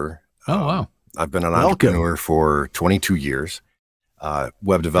voiceover. Oh, wow. I've been an entrepreneur for 22 years,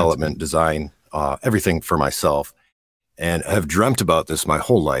 web development, design, everything for myself. And have dreamt about this my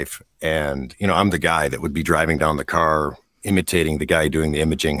whole life. And, I'm the guy that would be driving down the car, imitating the guy doing the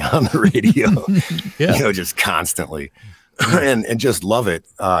imaging on the radio, just constantly and just love it.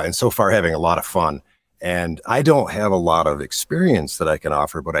 And so far having a lot of fun. And I don't have a lot of experience that I can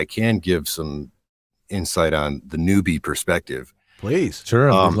offer, but I can give some insight on the newbie perspective. Please.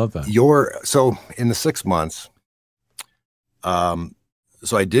 Sure. I love that. So in the 6 months,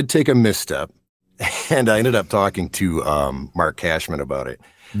 so I did take a misstep. And I ended up talking to Mark Cashman about it.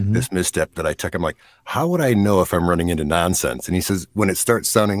 This misstep that I took. I'm like, how would I know if I'm running into nonsense? And he says, when it starts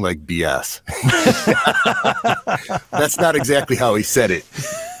sounding like BS. That's not exactly how he said it.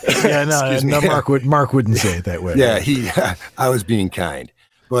 Yeah, no, Mark wouldn't say it that way. Yeah, I was being kind.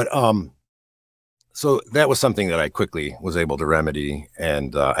 But so that was something that I quickly was able to remedy.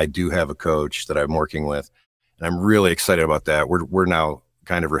 And I do have a coach that I'm working with. And I'm really excited about that. We're now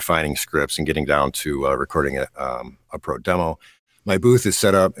kind of refining scripts and getting down to recording a pro demo. My booth is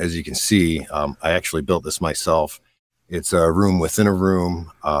set up, as you can see. I actually built this myself. It's a room within a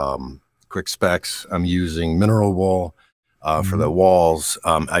room, quick specs. I'm using mineral wool for the walls.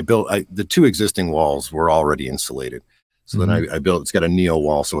 The 2 existing walls were already insulated. So then I built, it's got a neo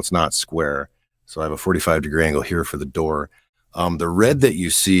wall, so it's not square. So I have a 45-degree angle here for the door. The red that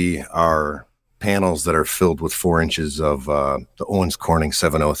you see are panels that are filled with 4 inches of the Owens Corning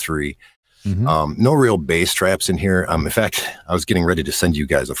 703. No real bass traps in here. In fact, I was getting ready to send you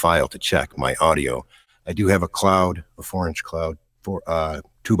guys a file to check my audio. I do have a cloud, a 4-inch cloud,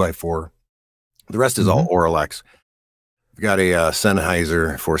 2x4. The rest is all Auralex. I've got a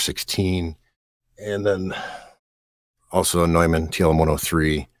Sennheiser 416, and then also a Neumann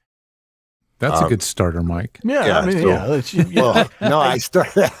TLM-103. That's a good starter mic. Yeah, I mean, well, no, I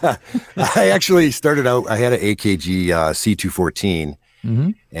actually started out, I had an AKG C214.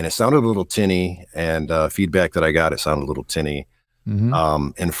 And it sounded a little tinny, and feedback that I got, it sounded a little tinny.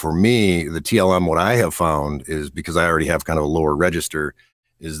 And for me, the TLM, what I have found is, because I already have kind of a lower register,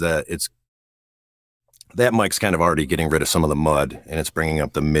 is that that mic's kind of already getting rid of some of the mud, and it's bringing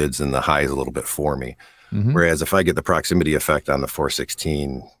up the mids and the highs a little bit for me. Whereas if I get the proximity effect on the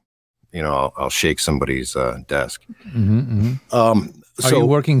 416, I'll shake somebody's desk. Are you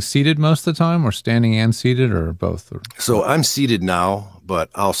working seated most of the time, or standing and seated, or both? So I'm seated now, but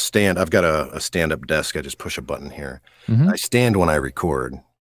I'll stand. I've got a stand-up desk. I just push a button here. I stand when I record.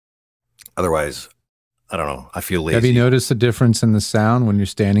 Otherwise, I don't know. I feel lazy. Have you noticed the difference in the sound when you're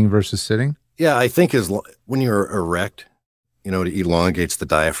standing versus sitting? Yeah, I think when you're erect, it elongates the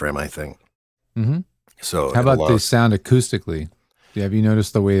diaphragm, I think. So how about the sound acoustically? Have you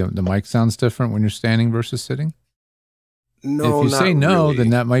noticed the way the mic sounds different when you're standing versus sitting? No, if you say no, really. then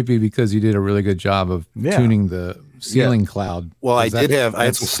that might be because you did a really good job of tuning the ceiling cloud. Well, I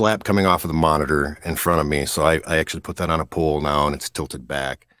had some slap coming off of the monitor in front of me, so I actually put that on a pole now, and it's tilted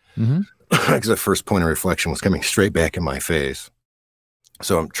back. Because the first point of reflection was coming straight back in my face.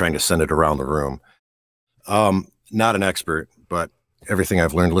 So I'm trying to send it around the room. Not an expert, but everything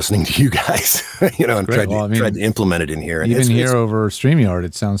I've learned listening to you guys, and tried to implement it in here. And even here over StreamYard,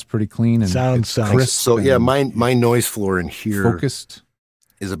 it sounds pretty clean and sounds crisp. So yeah, my noise floor in here focused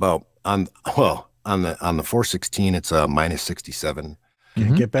is about on the 416, it's a -67.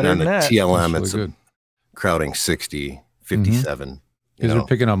 Can't get better than than that. that. TLM, really it's good. Crowding 60, 57. Because they're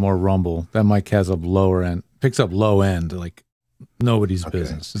picking up more rumble. That mic has a lower end, picks up low end like nobody's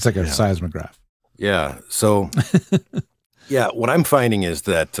business. It's like a seismograph. Yeah. So. Yeah, what I'm finding is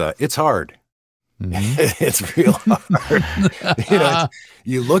that it's hard. It's real hard.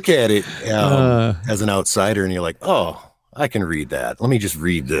 You look at it as an outsider, and you're like, "Oh, I can read that. Let me just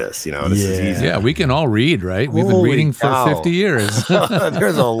read this." This is easy. Yeah, we can all read, right? We've been reading for 50 years.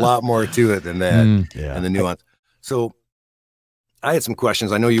 There's a lot more to it than that, and the nuance. So, I had some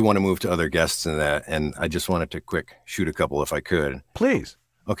questions. I know you want to move to other guests and that, and I just wanted to shoot a couple if I could. Please.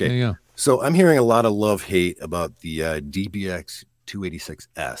 Okay. There you go. So I'm hearing a lot of love-hate about the DBX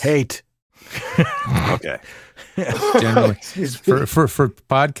 286S. Hate. Okay. Generally, for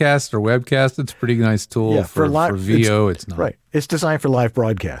podcast or webcast, it's a pretty nice tool. Yeah, for VO, it's not. Right. It's designed for live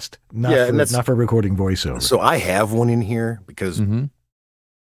broadcast, not for recording voiceover. So I have one in here because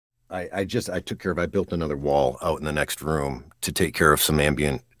I built another wall out in the next room to take care of some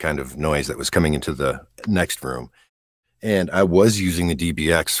ambient kind of noise that was coming into the next room. And I was using the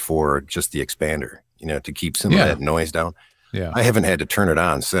DBX for just the expander, to keep some of that noise down. Yeah. I haven't had to turn it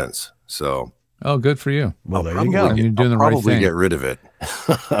on since. So. Oh, good for you. Well, there you go. You're doing the right thing. Probably get rid of it.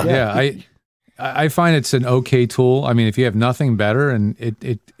 Yeah. I find it's an okay tool. I mean, if you have nothing better, and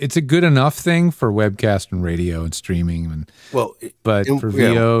it's a good enough thing for webcast and radio and streaming. But for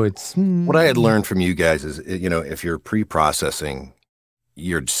VO, it's what I had learned from you guys is, if you're pre-processing,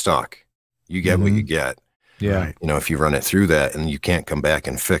 you're stuck. You get what you get. Yeah. If you run it through that, and you can't come back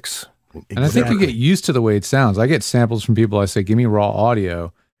and fix. And I think you get used to the way it sounds. I get samples from people. I say, give me raw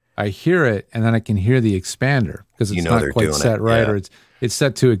audio. I hear it, and then I can hear the expander because it's not quite set right, or it's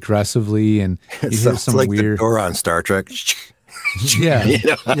set too aggressively, and you hear some like weird. The door on Star Trek. Yeah.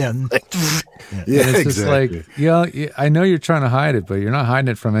 Yeah. It's just like, I know you're trying to hide it, but you're not hiding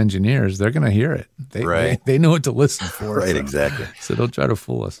it from engineers. They're going to hear it. They know what to listen for. Right, exactly. So don't try to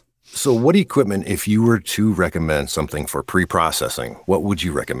fool us. So what equipment, if you were to recommend something for pre-processing, what would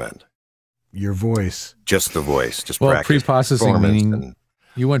you recommend? Your voice. Just the voice. Just well, practice. Pre-processing meaning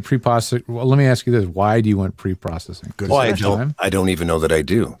you want pre-processing. Well, let me ask you this. Why do you want pre-processing? Well, I don't even know that I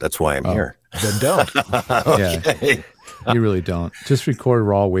do. That's why I'm here. Then don't. Okay. Yeah, you really don't. Just record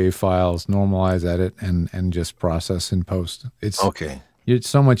raw wave files, normalize, edit, and just process in post. It's okay. It's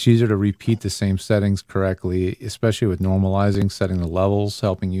so much easier to repeat the same settings correctly, especially with normalizing, setting the levels,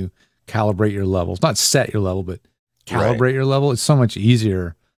 helping you calibrate your levels. Not set your level, but calibrate your level. It's so much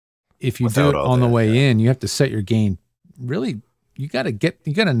easier. If you do it on the way in, you have to set your gain. Really, you got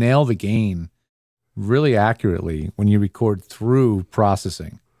to nail the gain really accurately when you record through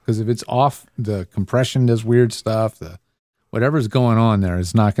processing. Because if it's off, the compression does weird stuff. Whatever's going on there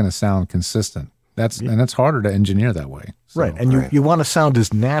is not going to sound consistent. And that's harder to engineer that way. So, right. And you want to sound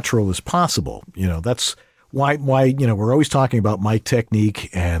as natural as possible. That's why we're always talking about mic technique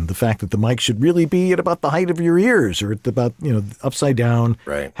and the fact that the mic should really be at about the height of your ears or at about, upside down,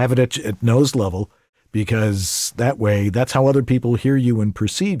 have it at nose level, because that way, that's how other people hear you and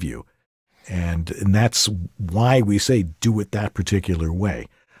perceive you. And that's why we say do it that particular way.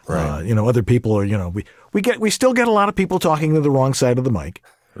 Right. Other people are, we still get a lot of people talking to the wrong side of the mic.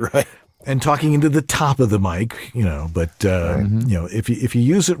 Right. And talking into the top of the mic, but if you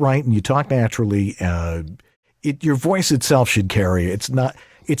use it right and you talk naturally, your voice itself should carry. It's not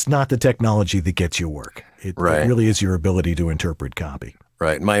the technology that gets you work. It really is your ability to interpret copy.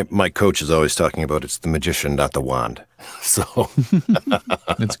 Right. My coach is always talking about it's the magician, not the wand. So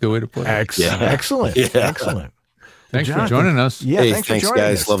that's a good way to put it. Excellent. Yeah. Excellent. Thanks for joining us. Yeah, hey, thanks for joining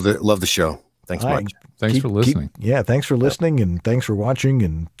guys. us. Love the show. Thanks much. Thanks for listening. Thanks for listening, and thanks for watching,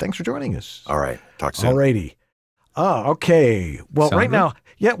 and thanks for joining us. All right. Talk soon. All righty. Okay. Well, now,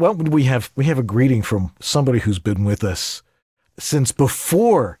 we have a greeting from somebody who's been with us since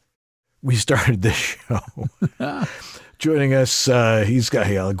before we started this show. Joining us, he's got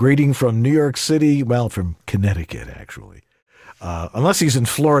a greeting from New York City, from Connecticut, actually. Unless he's in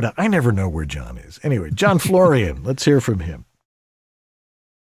Florida. I never know where John is. Anyway, John Florian, let's hear from him.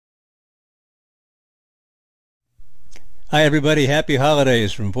 Hi, everybody. Happy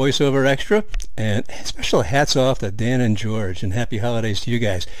holidays from VoiceOver Xtra. And special hats off to Dan and George, and happy holidays to you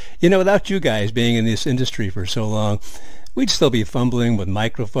guys. Without you guys being in this industry for so long, we'd still be fumbling with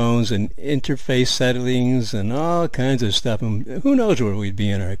microphones and interface settings and all kinds of stuff. And who knows where we'd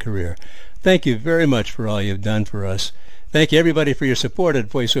be in our career. Thank you very much for all you've done for us. Thank you, everybody, for your support at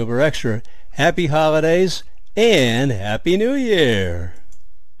VoiceOver Xtra. Happy holidays and Happy New Year.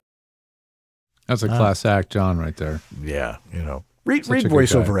 That's a class act, John, right there. Yeah, read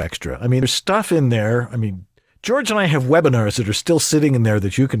VoiceOver Xtra. I mean, there's stuff in there. I mean, George and I have webinars that are still sitting in there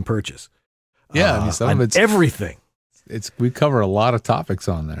that you can purchase. Yeah, some of it's everything. We cover a lot of topics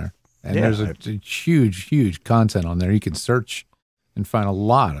on there, and there's a huge content on there. You can search and find a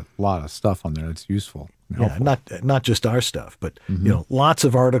lot of stuff on there that's useful. Yeah, not just our stuff, but lots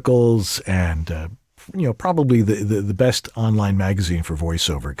of articles and. Probably the best online magazine for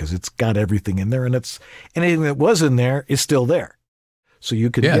voiceover, because it's got everything in there, and anything that was in there is still there. So you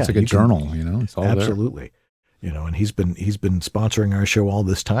can it's like a journal, it's all absolutely there. And he's been sponsoring our show all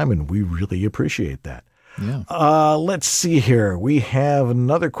this time, and we really appreciate that. Yeah. Let's see here. We have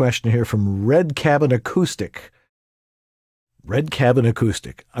another question here from Red Cabin Acoustic. Red Cabin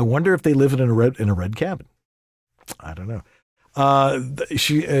Acoustic. I wonder if they live in a red cabin. I don't know.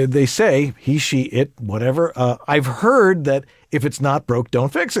 They say he, she, it, whatever. I've heard that if it's not broke,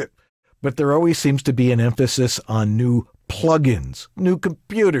 don't fix it. But there always seems to be an emphasis on new plugins, new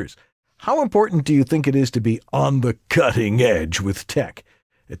computers. How important do you think it is to be on the cutting edge with tech?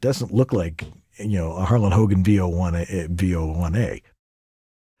 It doesn't look like, a Harlan Hogan VO1A.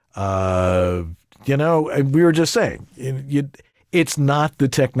 We were just saying, it's not the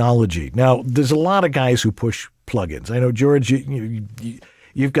technology. Now, there's a lot of guys who push plugins. I know, George,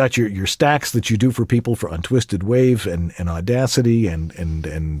 you've got your stacks that you do for people for Untwisted Wave and Audacity and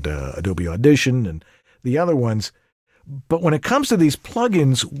Adobe Audition and the other ones. But when it comes to these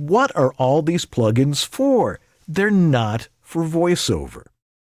plugins, what are all these plugins for? They're not for voiceover.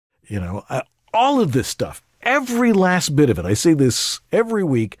 All of this stuff, every last bit of it, I say this every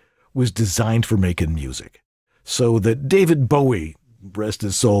week, was designed for making music. So that David Bowie, rest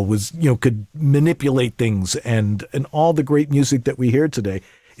his soul, could manipulate things, and all the great music that we hear today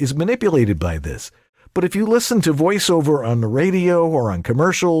is manipulated by this. But if you listen to voiceover on the radio or on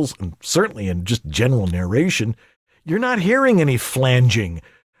commercials, and certainly in just general narration, you're not hearing any flanging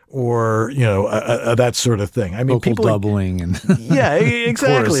or, that sort of thing. I mean, vocal doubling and yeah,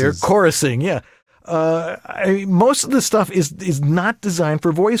 exactly. Or chorusing. Yeah. Most of this stuff is not designed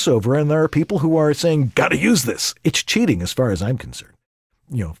for voiceover. And there are people who are saying, got to use this. It's cheating as far as I'm concerned,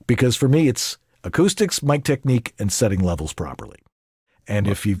 because for me, it's acoustics, mic technique, and setting levels properly. And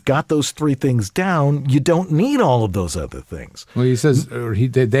if you've got those three things down, you don't need all of those other things. Well, he says, or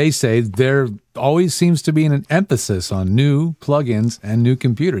they say, there always seems to be an emphasis on new plugins and new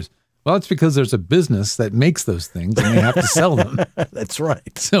computers. Well, it's because there's a business that makes those things and they have to sell them. That's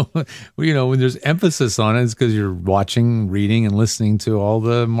right. So, when there's emphasis on it, it's because you're watching, reading, and listening to all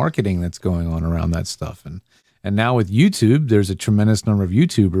the marketing that's going on around that stuff. And now with YouTube, there's a tremendous number of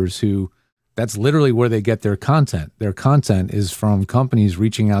YouTubers who that's literally where they get their content. Their content is from companies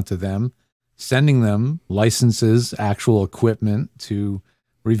reaching out to them, sending them licenses, actual equipment to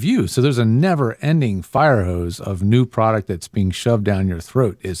review. So there's a never-ending fire hose of new product that's being shoved down your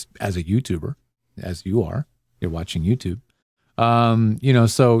throat as a YouTuber, as you are. You're watching YouTube.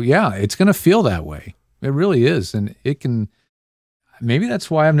 So yeah, it's going to feel that way. It really is. And it can, maybe that's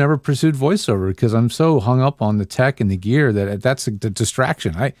why I've never pursued voiceover, because I'm so hung up on the tech and the gear that's a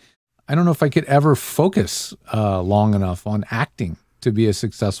distraction. I don't know if I could ever focus long enough on acting to be a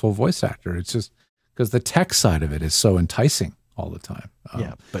successful voice actor. It's just because the tech side of it is so enticing all the time.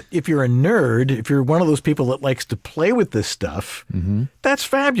 Yeah, but if you're a nerd, if you're one of those people that likes to play with this stuff, that's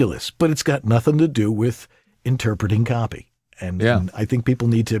fabulous. But it's got nothing to do with interpreting copy. And I think people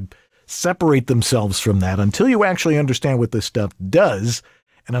need to separate themselves from that until you actually understand what this stuff does.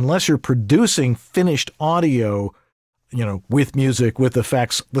 And unless you're producing finished audio, with music, with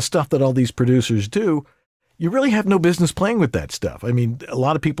effects, the stuff that all these producers do, you really have no business playing with that stuff. I mean, a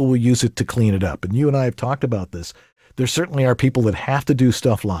lot of people will use it to clean it up. And you and I have talked about this. There certainly are people that have to do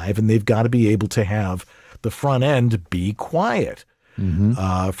stuff live, and they've got to be able to have the front end be quiet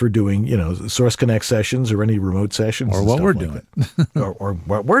for doing, Source Connect sessions or any remote sessions. Or what we're doing. or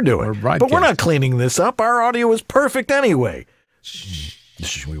what we're doing. But we're not cleaning this up. Our audio is perfect anyway.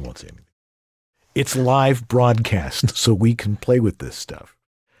 We won't say anything. It's live broadcast, so we can play with this stuff.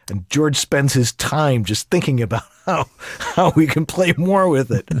 And George spends his time just thinking about how we can play more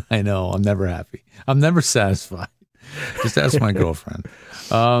with it. I know. I'm never happy. I'm never satisfied. Just ask my girlfriend.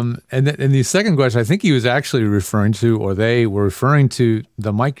 And the second question, I think he was actually referring to, or they were referring to,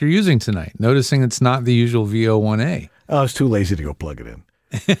 the mic you're using tonight, noticing it's not the usual VO1A. I was too lazy to go plug it in.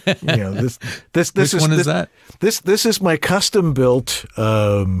 This Which one is that? This is my custom built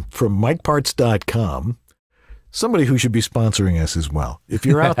from MicParts.com. Somebody who should be sponsoring us as well. If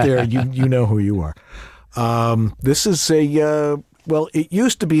you're out there, you know who you are. This is it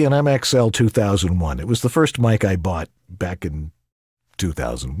used to be an MXL 2001. It was the first mic I bought back in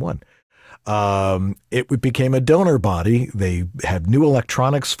 2001. It became a donor body. They had new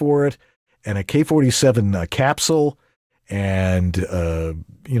electronics for it and a K47 capsule. And,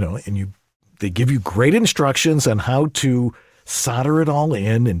 they give you great instructions on how to solder it all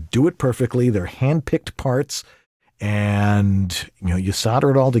in and do it perfectly. They're hand-picked parts. And, you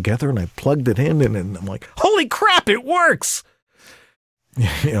solder it all together, and I plugged it in, and I'm like, holy crap, it works!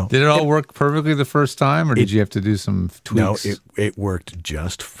 Did it all work perfectly the first time, or did you have to do some tweaks? No, it worked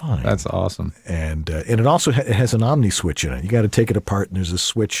just fine. That's awesome. And it also has an Omni switch in it. You got to take it apart, and there's a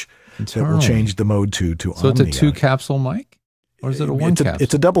switch that will change the mode to So Omni. it's a two-capsule mic? Or is it a one-capsule?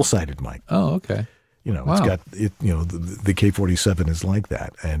 It's a double-sided mic. Oh, okay. It's got, the K47 is like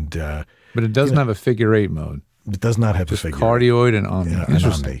that. And but it doesn't have a figure-8 mode. It does not have just a figure cardioid and Omni.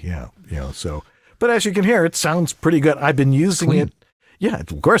 Interesting. So, but as you can hear, it sounds pretty good. I've been using it. Yeah,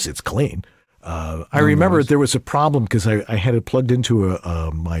 of course it's clean. I remember there was a problem because I had it plugged into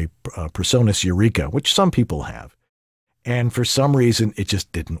my PreSonus Eureka, which some people have. And for some reason, it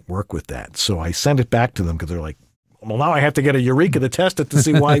just didn't work with that. So I sent it back to them because they're like, well, now I have to get a Eureka to test it to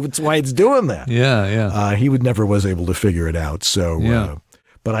see why it's doing that. Yeah. He never was able to figure it out. So,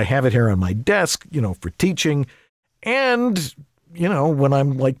 but I have it here on my desk, for teaching. And, when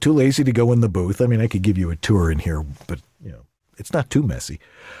I'm like too lazy to go in the booth, I mean, I could give you a tour in here, but, it's not too messy.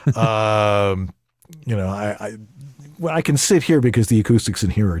 I can sit here because the acoustics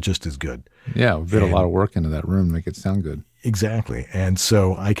in here are just as good. Yeah, we put a lot of work into that room to make it sound good. Exactly. And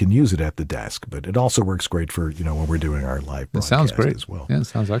so I can use it at the desk, but it also works great for, when we're doing our live broadcast. It sounds great as well. Yeah, it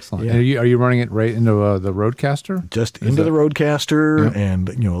sounds excellent. Yeah. Are you running it right into the Rodecaster? Just into the Rodecaster and,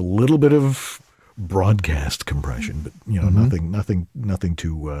 a little bit of broadcast compression, but, nothing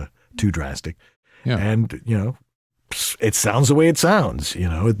too drastic. Yeah. And, it sounds the way it sounds.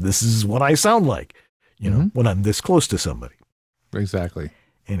 This is what I sound like, when I'm this close to somebody. Exactly.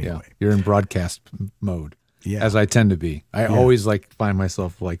 Anyway. You're in broadcast mode. as I tend to be. I always find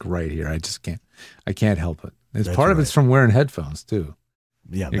myself right here. I just can't. I can't help it. It's part of it's from wearing headphones too.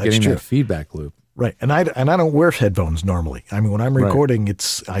 Yeah, you're that's getting true. that feedback loop. Right, and I don't wear headphones normally. I mean, when I'm recording,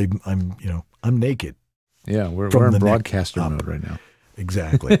 I'm naked. Yeah, we're in broadcaster mode right now.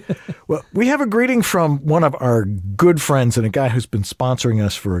 Exactly. Well, we have a greeting from one of our good friends and a guy who's been sponsoring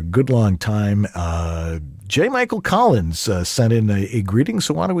us for a good long time. J. Michael Collins sent in a greeting,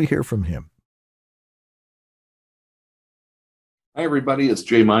 so why don't we hear from him? Hi, everybody. It's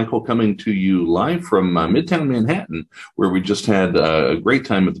J. Michael coming to you live from Midtown Manhattan, where we just had a great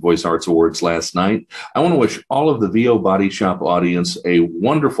time at the Voice Arts Awards last night. I want to wish all of the VO Body Shop audience a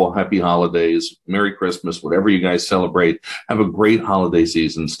wonderful, happy holidays, Merry Christmas, whatever you guys celebrate. Have a great holiday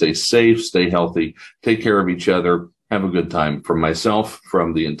season. Stay safe, stay healthy, take care of each other. Have a good time. From myself,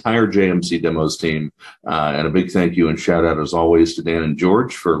 from the entire JMC Demos team, and a big thank you and shout out, as always, to Dan and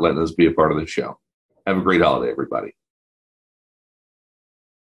George for letting us be a part of the show. Have a great holiday, everybody.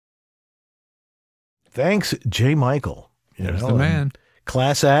 Thanks, J. Michael. There's the man.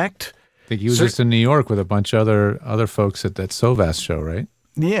 Class act. I think he was just in New York with a bunch of other folks at that SOVAS show, right?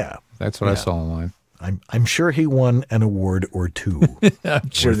 Yeah. That's what I saw online. I'm sure he won an award or two. I'm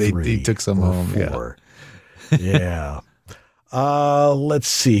sure he took some home. Four. Yeah. Let's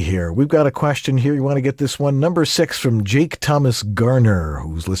see here. We've got a question here. You want to get this one? Number 6 from Jake Thomas Garner,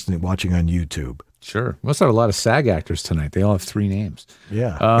 who's watching on YouTube. Sure. Must have a lot of SAG actors tonight. They all have 3 names.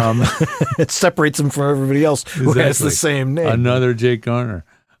 Yeah. It separates them from everybody else who has the same name. Another Jake Garner.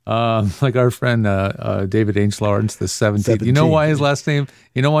 Like our friend David H. Lawrence, the 17th. You know why his last name?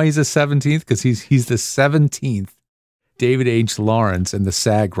 You know why he's the 17th? Because he's the 17th David H. Lawrence in the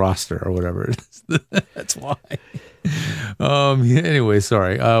SAG roster or whatever it is. That's why. Anyway,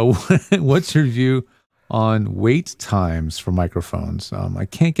 sorry. What's your view on wait times for microphones? I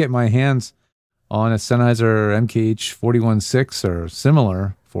can't get my hands on a Sennheiser MKH 416 or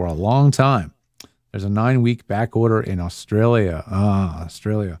similar for a long time. There's a 9-week back order in Australia.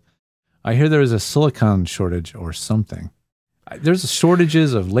 Australia. I hear there is a silicon shortage or something. There's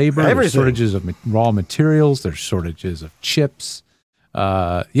shortages of labor, there's shortages of raw materials, there's shortages of chips.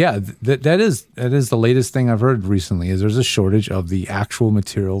 That is the latest thing I've heard recently is there's a shortage of the actual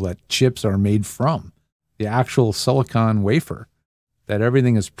material that chips are made from. The actual silicon wafer that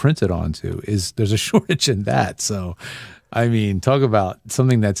everything is printed onto there's a shortage in that. So, I mean, talk about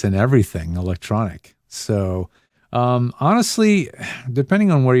something that's in everything electronic. So, honestly,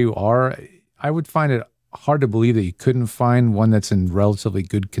 depending on where you are, I would find it hard to believe that you couldn't find one that's in relatively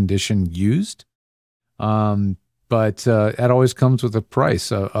good condition used. But that always comes with a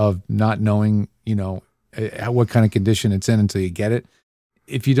price of not knowing, what kind of condition it's in until you get it.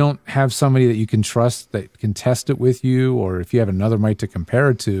 If you don't have somebody that you can trust that can test it with you, or if you have another mic to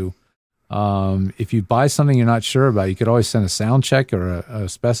compare it to, if you buy something you're not sure about, you could always send a sound check or a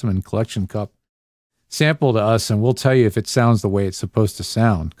specimen collection cup sample to us, and we'll tell you if it sounds the way it's supposed to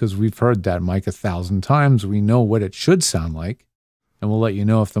sound, because we've heard that mic 1,000 times. We know what it should sound like, and we'll let you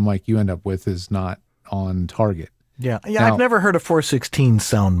know if the mic you end up with is not on target. Yeah. Now, I've never heard a 416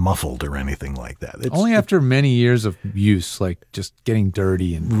 sound muffled or anything like that. Only after many years of use, like just getting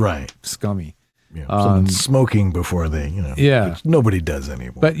dirty and scummy. Yeah, someone smoking before they, which nobody does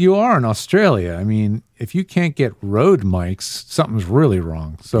anymore. But you are in Australia. I mean, if you can't get Rode mics, something's really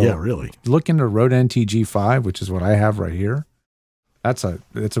wrong. So yeah, really. Look into Rode NTG5, which is what I have right here. It's a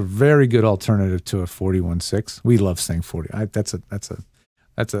very good alternative to a 416. We love saying 40. That's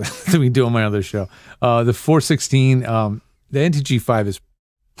a thing we do on my other show. The 416, the NTG5 is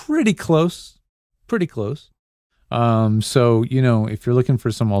pretty close. So, if you're looking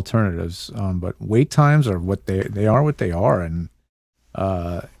for some alternatives, but wait times are what they are. And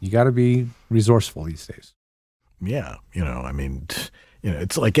you got to be resourceful these days. Yeah.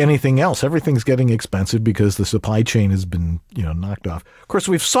 It's like anything else. Everything's getting expensive because the supply chain has been, knocked off. Of course,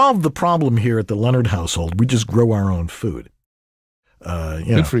 we've solved the problem here at the Lenard household. We just grow our own food.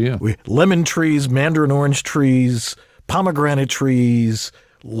 Good for you. Lemon trees, mandarin orange trees, pomegranate trees,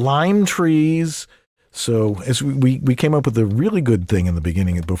 lime trees. So as we came up with a really good thing in the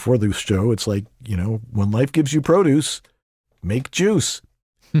beginning before the show, it's like, when life gives you produce, make juice.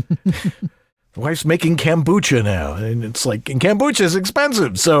 Wife's making kombucha now, and it's like, and kombucha is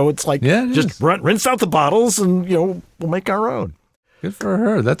expensive. So it's like, rinse out the bottles and, we'll make our own. Good for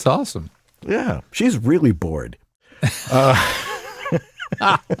her. That's awesome. Yeah. She's really bored.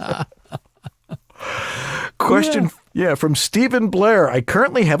 Question, from Stephen Blair. I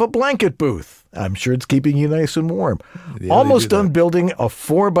currently have a blanket booth. I'm sure it's keeping you nice and warm. Almost done building a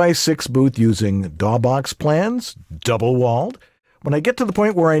 4x6 booth using DAW box plans, double-walled, when I get to the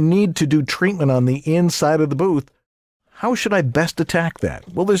point where I need to do treatment on the inside of the booth, how should I best attack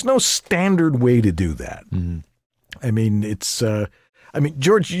that? Well, there's no standard way to do that. I mean,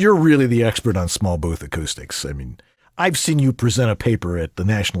 George, you're really the expert on small booth acoustics. I mean, I've seen you present a paper at the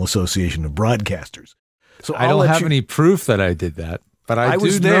National Association of Broadcasters. So I don't have any proof that I did that, but I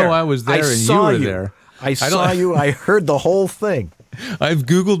do know I was there and you were there. I saw you. I heard the whole thing. I've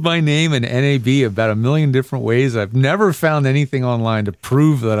Googled my name and NAB about 1 million different ways. I've never found anything online to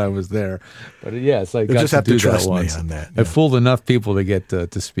prove that I was there. But yes, I got just to have do to trust that me once. on that. I fooled enough people to get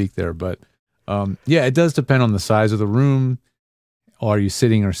to speak there. But yeah, it does depend on the size of the room. Are you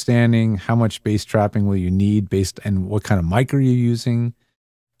sitting or standing? How much bass trapping will you need and what kind of mic are you using?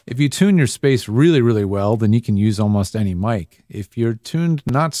 If you tune your space really, really well, then you can use almost any mic. If you're tuned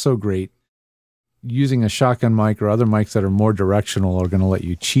not so great, using a shotgun mic or other mics that are more directional are going to let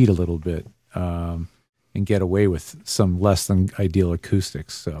you cheat a little bit and get away with some less than ideal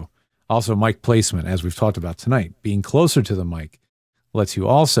acoustics. So also mic placement, as we've talked about tonight, being closer to the mic lets you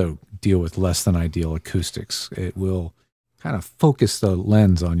also deal with less than ideal acoustics. It will kind of focus the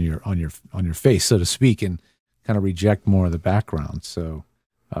lens on your face, so to speak, and kind of reject more of the background. So,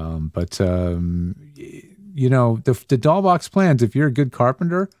 you know, the doll box plans, if you're a good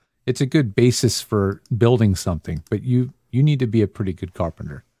carpenter, it's a good basis for building something, but you need to be a pretty good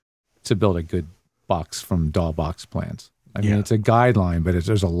carpenter to build a good box from doll box plans. I mean, it's a guideline, but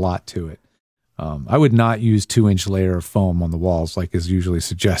there's a lot to it. I would not use 2-inch layer of foam on the walls like is usually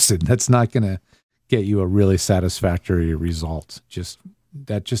suggested. That's not going to get you a really satisfactory result.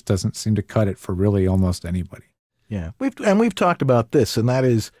 That just doesn't seem to cut it for really almost anybody. Yeah, we've talked about this, and that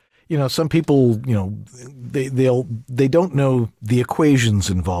is, you know, some people, you know, they don't know the equations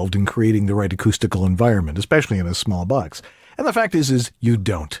involved in creating the right acoustical environment, especially in a small box. And the fact is you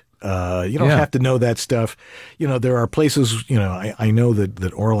don't. You don't have to know that stuff. You know, there are places, you know, I know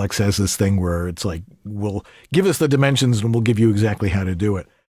that Orlex has this thing where it's like, we'll give us the dimensions and we'll give you exactly how to do it.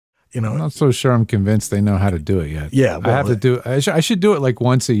 You know, I'm not so sure I'm convinced they know how to do it yet. Yeah. Well, I have to do I should do it like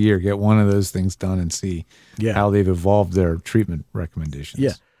once a year, get one of those things done and see how they've evolved their treatment recommendations.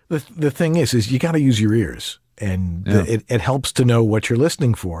 Yeah. The thing is you got to use your ears, and it helps to know what you're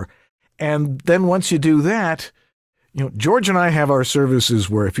listening for. And then once you do that, you know, George and I have our services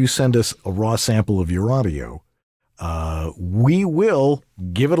where if you send us a raw sample of your audio, we will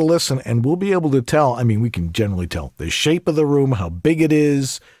give it a listen, and we'll be able to tell. I mean, we can generally tell the shape of the room, how big it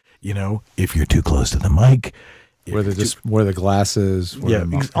is, you know, if you're too close to the mic, where the glass is,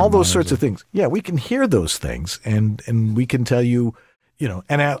 all those sorts of things. Yeah, we can hear those things, and we can tell you, you know,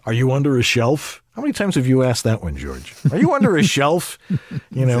 and are you under a shelf? How many times have you asked that one, George? Are you under a shelf?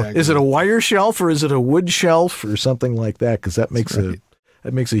 You know, Is it a wire shelf or is it a wood shelf or something like that? Because that makes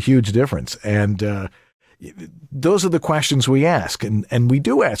a huge difference. And those are the questions we ask, and we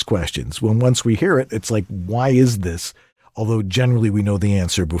do ask questions. Once we hear it, it's like, why is this? Although generally we know the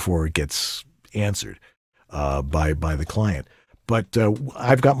answer before it gets answered by the client. But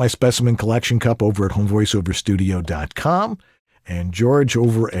I've got my specimen collection cup over at homevoiceoverstudio.com. And George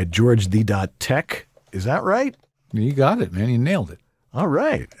over at georgethe.tech. Is that right? You got it, man. You nailed it. All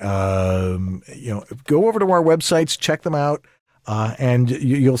right. You know, go over to our websites, check them out, and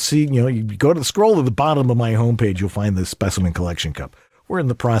you'll see, you know, you scroll to the bottom of my homepage, you'll find the specimen collection cup. We're in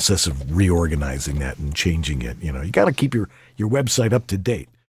the process of reorganizing that and changing it. You know, you got to keep your website up to date.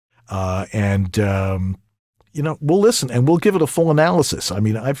 You know, we'll listen and we'll give it a full analysis. I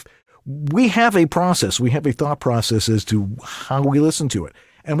mean, we have a process. We have a thought process as to how we listen to it.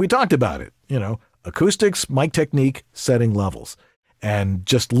 And we talked about it, you know, acoustics, mic technique, setting levels. And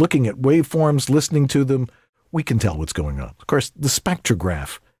just looking at waveforms, listening to them, we can tell what's going on. Of course, the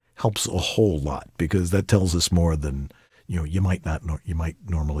spectrograph helps a whole lot because that tells us more than, you know, you might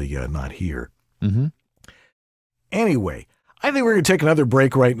normally not hear. Mm-hmm. Anyway, I think we're going to take another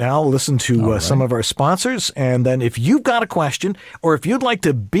break right now, listen to some of our sponsors, and then if you've got a question or if you'd like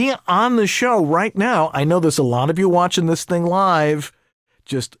to be on the show right now, I know there's a lot of you watching this thing live,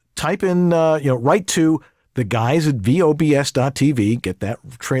 just type in, write to the guys at VOBS.tv, get that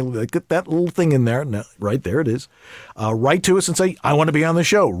trailer, get that little thing in there, right there it is. Write to us and say, I want to be on the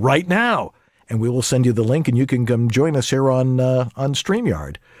show right now. And we will send you the link, and you can come join us here on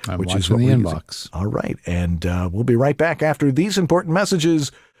StreamYard. Which is what the inbox. All right. And we'll be right back after these important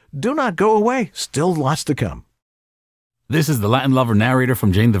messages. Do not go away. Still lots to come. This is the Latin lover narrator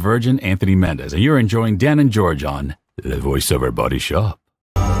from Jane the Virgin, Anthony Mendez, and you're enjoying Dan and George on The VoiceOver Body Shop.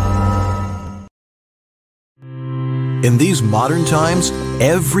 In these modern times,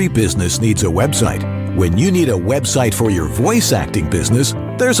 every business needs a website. When you need a website for your voice acting business,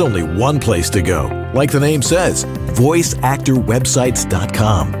 There's only one place to go. Like the name says,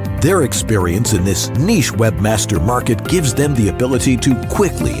 voiceactorwebsites.com. Their experience in this niche webmaster market gives them the ability to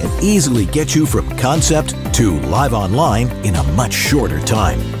quickly and easily get you from concept to live online in a much shorter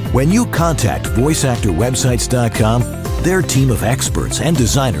time. When you contact voiceactorwebsites.com, their team of experts and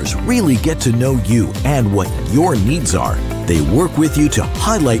designers really get to know you and what your needs are. They work with you to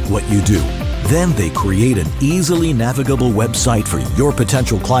highlight what you do. Then they create an easily navigable website for your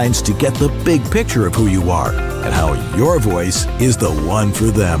potential clients to get the big picture of who you are and how your voice is the one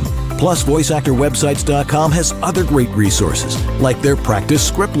for them. Plus, voiceactorwebsites.com has other great resources like their practice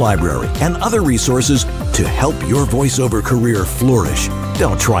script library and other resources to help your voiceover career flourish.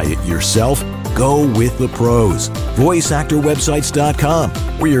 Don't try it yourself. Go with the pros. VoiceActorWebsites.com,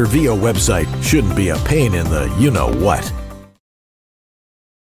 where your VO website shouldn't be a pain in the you-know-what.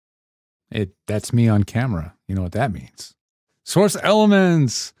 That's me on camera. You know what that means. Source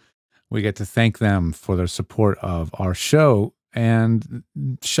Elements. We get to thank them for their support of our show. And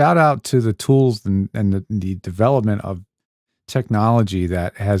shout out to the tools and the development of technology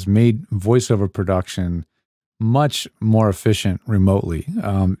that has made voiceover production much more efficient remotely.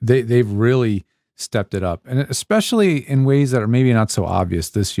 They've really stepped it up, and especially in ways that are maybe not so obvious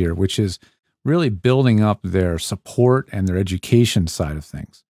this year, which is really building up their support and their education side of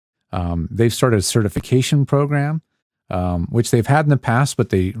things. They've started a certification program, which they've had in the past, but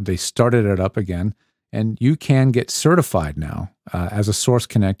they started it up again, and you can get certified now as a Source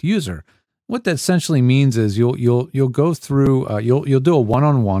Connect user. What that essentially means is you'll go through you'll do a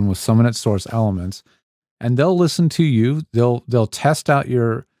one-on-one with someone at Source Elements, and they'll listen to you. They'll test out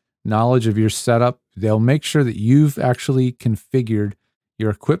your knowledge of your setup. They'll make sure that you've actually configured your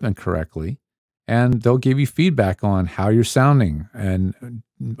equipment correctly, and they'll give you feedback on how you're sounding and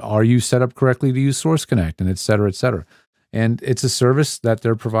are you set up correctly to use Source Connect, and et cetera, et cetera. And it's a service that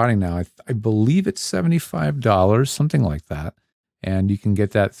they're providing now. I believe it's $75, something like that, and you can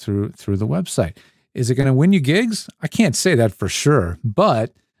get that through the website. Is it going to win you gigs? I can't say that for sure,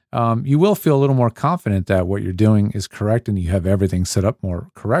 but you will feel a little more confident that what you're doing is correct and you have everything set up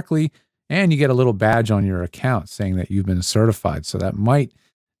more correctly, and you get a little badge on your account saying that you've been certified. So that might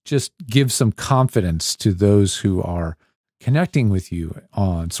just give some confidence to those who are connecting with you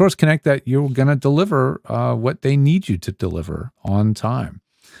on Source Connect that you're going to deliver what they need you to deliver on time.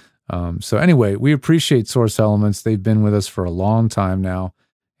 So anyway, we appreciate Source Elements. They've been with us for a long time now,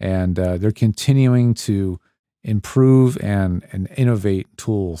 and they're continuing to improve and innovate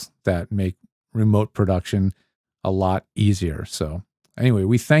tools that make remote production a lot easier. So anyway,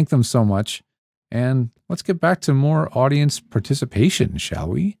 we thank them so much, and let's get back to more audience participation, shall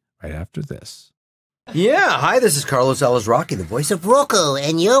we? Right after this. Yeah, hi, this is Carlos Alazraqui, the voice of Rocco,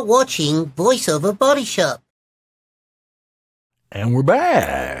 and you're watching VoiceOver Body Shop. And we're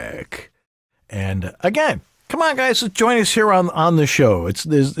back. And again, come on, guys, join us here on the show.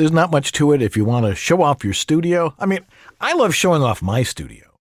 There's not much to it if you want to show off your studio. I mean, I love showing off my studio,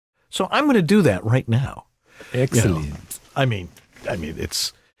 so I'm going to do that right now. Excellent. You know, I mean,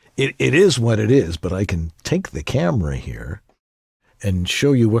 it is what it is, but I can take the camera here and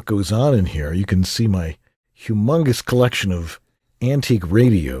show you what goes on in here. You can see my humongous collection of antique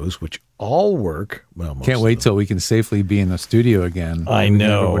radios, which all work. Well, can't wait till we can safely be in the studio again. I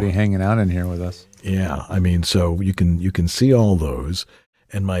know. Everybody hanging out in here with us. Yeah, I mean, so you can see all those,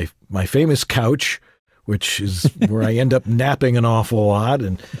 and my famous couch, which is where I end up napping an awful lot,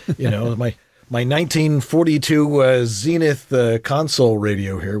 and you know my 1942 Zenith console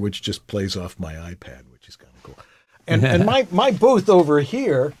radio here, which just plays off my iPad, which is kind of cool, and my booth over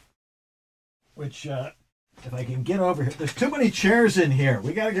here, which if I can get over here, there's too many chairs in here.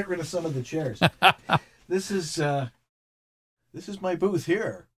 We got to get rid of some of the chairs. This is my booth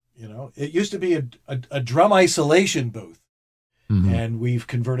here. You know, it used to be a drum isolation booth, and we've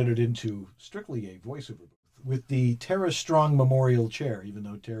converted it into strictly a voiceover booth with the Tara Strong Memorial Chair, even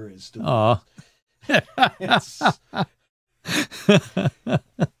though Tara is still. Oh.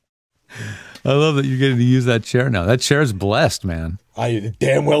 I love that you're getting to use that chair now. That chair's blessed, man. I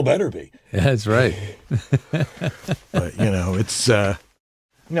damn well better be. Yeah, that's right. But you know, it's no,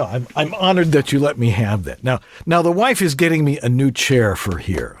 I'm honored that you let me have that. Now the wife is getting me a new chair for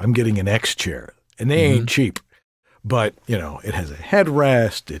here. I'm getting an X chair, and they ain't cheap. But you know, it has a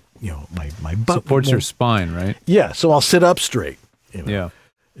headrest. It my butt supports your spine, right? Yeah, so I'll sit up straight. You know, yeah.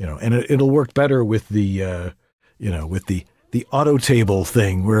 You know, and it'll work better with the with the auto table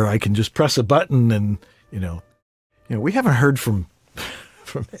thing where I can just press a button and you know we haven't heard from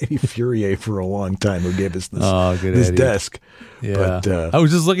Eddie Furier for a long time, who gave us this desk. Yeah, but, I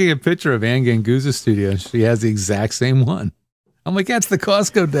was just looking at a picture of Ann Ganguza's studio, and she has the exact same one. I'm like, that's the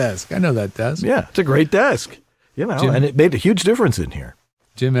Costco desk. I know that desk. Yeah, it's a great desk. You know, and it made a huge difference in here.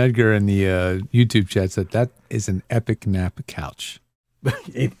 Jim Edgar in the YouTube chat said that is an epic nap couch.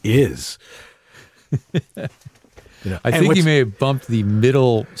 It is. I think you may have bumped the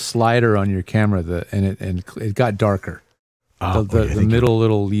middle slider on your camera, and it got darker. The middle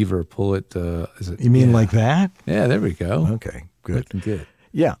little lever, pull it. Is it? You mean like that? Yeah, there we go. Okay, good. Looking good.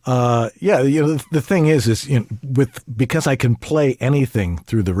 Yeah, yeah. You know, the thing is because I can play anything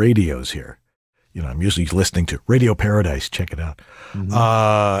through the radios here. You know, I'm usually listening to Radio Paradise. Check it out.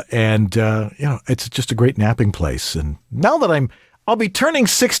 And you know, it's just a great napping place. And now that I'll be turning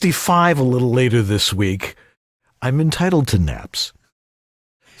 65 a little later this week. I'm entitled to naps.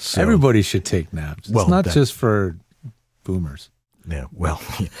 So, everybody should take naps. It's not just for boomers. Yeah, well,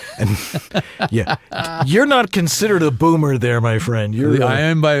 and yeah, you're not considered a boomer there, my friend. I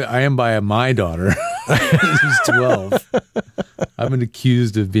am by my daughter. She's 12. I've been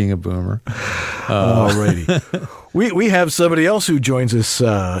accused of being a boomer. Alrighty. We have somebody else who joins us.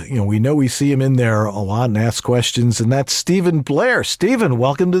 You know we see him in there a lot and asks questions, and that's Stephen Blair. Stephen,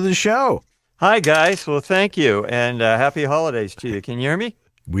 welcome to the show. Hi, guys. Well, thank you, and happy holidays to you. Can you hear me?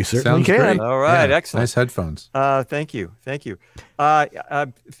 We certainly can. Great. All right, yeah, excellent. Nice headphones. Thank you.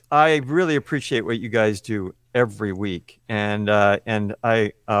 I really appreciate what you guys do every week, and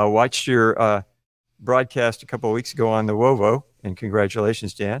I watched your broadcast a couple of weeks ago on the WOVO, and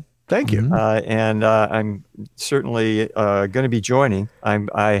congratulations, Dan. Thank you. And I'm certainly going to be joining. I'm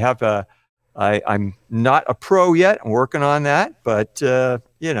not a pro yet. I'm working on that, but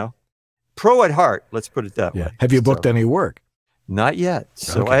you know, pro at heart. Let's put it that way. Have you booked any work? Not yet.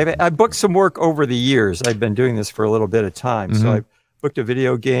 So okay. I booked some work over the years. I've been doing this for a little bit of time. So I booked a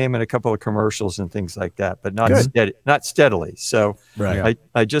video game and a couple of commercials and things like that, but not steadily. So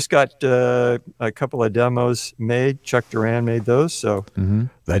I just got a couple of demos made. Chuck Duran made those. So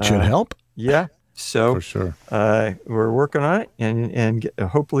that should help. Yeah. So for sure, we're working on it and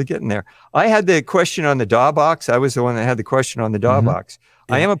hopefully getting there. I had the question on the DAW box. I was the one that had the question on the DAW box.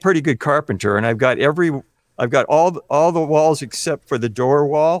 I am a pretty good carpenter, and I've got all the walls except for the door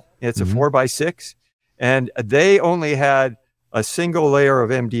wall. It's a 4x6, and they only had a single layer of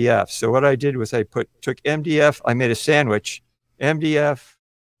MDF. So what I did was I took MDF. I made a sandwich, MDF,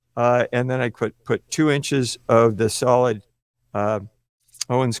 and then I put 2 inches of the solid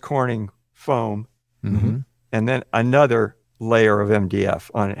Owens Corning foam, and then another layer of MDF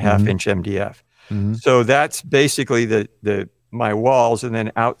on it, half-inch MDF. So that's basically my walls, and then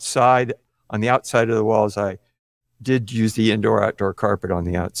on the outside of the walls, I did use the indoor-outdoor carpet on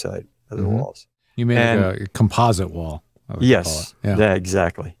the outside of the walls. You made a composite wall. Yes, yeah,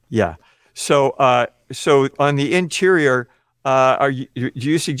 exactly. Yeah. So, so on the interior, do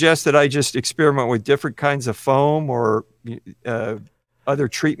you suggest that I just experiment with different kinds of foam or other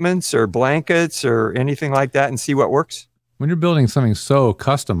treatments or blankets or anything like that and see what works? When you're building something so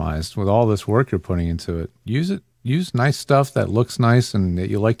customized with all this work you're putting into it, use nice stuff that looks nice and that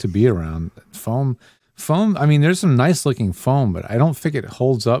you like to be around. Foam, I mean, there's some nice looking foam, but I don't think it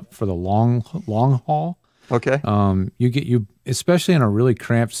holds up for the long haul. Okay. You especially in a really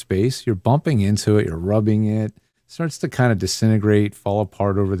cramped space, you're bumping into it, you're rubbing it, starts to kind of disintegrate, fall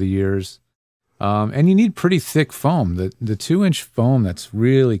apart over the years. And you need pretty thick foam. The 2-inch foam that's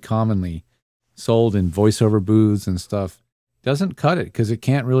really commonly sold in voiceover booths and stuff doesn't cut it because it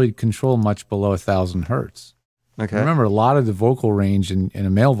can't really control much below 1,000 hertz. Okay. Remember, a lot of the vocal range in a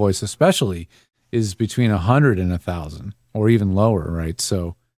male voice especially is between 100 and 1,000 or even lower, right?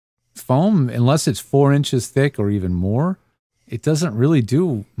 So foam, unless it's 4 inches thick or even more, it doesn't really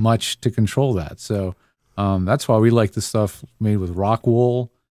do much to control that. So that's why we like the stuff made with rock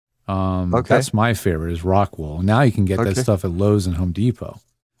wool. That's my favorite is rock wool. Now you can get that stuff at Lowe's and Home Depot.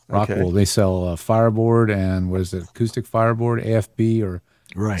 Rock wool. They sell Fireboard and what is it? Acoustic Fireboard, AFB, or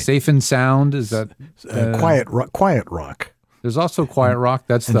Safe and Sound. Is that Quiet Rock? There's also Quiet Rock.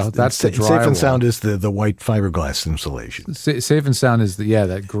 That's the drywall. Safe and Sound is the white fiberglass insulation. Safe and Sound is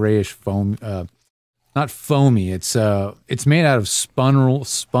that grayish foam. Not foamy. It's made out of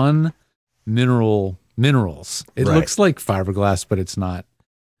spun minerals. It looks like fiberglass, but it's not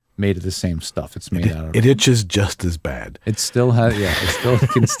made of the same stuff. It's made out of. It itches just as bad. It still has. Yeah. It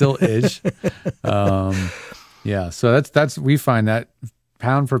can still itch. So that's we find that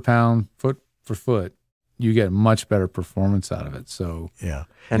pound for pound, foot for foot, you get much better performance out of it. So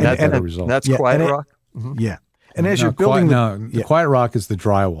and that's Quiet Rock. Yeah, and as you're building, the Quiet Rock is the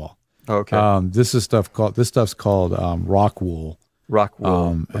drywall. Okay. This stuff's called rock wool. Rock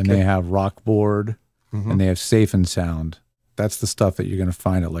wool. And they have rock board, and they have Safe and Sound. That's the stuff that you're going to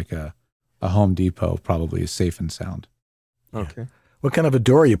find at like a Home Depot, probably is Safe and Sound. Okay. What kind of a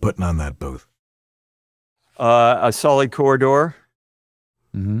door are you putting on that booth? A solid core door.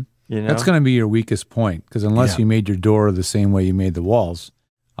 Mm-hmm. You know? That's going to be your weakest point, because unless you made your door the same way you made the walls,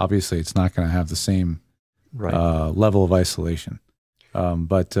 obviously it's not going to have the same level of isolation.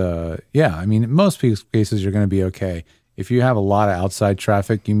 Yeah, I mean, in most cases you're going to be okay. If you have a lot of outside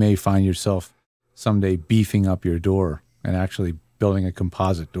traffic, you may find yourself someday beefing up your door and actually building a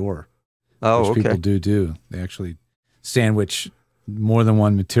composite door. Oh, which people do. They actually sandwich more than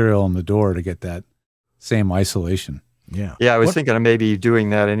one material on the door to get that same isolation. Yeah. Yeah, I was thinking of maybe doing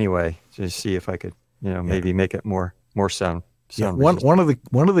that anyway, to see if I could, maybe make it more sound. One of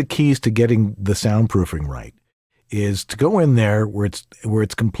the keys to getting the soundproofing right is to go in there where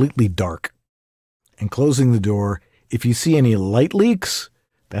it's completely dark and closing the door. If you see any light leaks,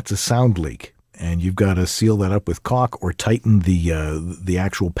 that's a sound leak, and you've got to seal that up with caulk or tighten the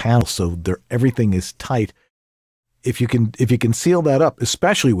actual panel so everything is tight. If you can seal that up,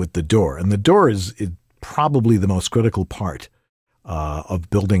 especially with the door, and the door is probably the most critical part of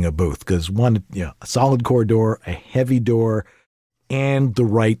building a booth, because a solid core door, a heavy door, and the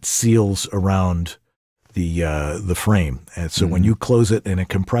right seals around the frame, and so when you close it and it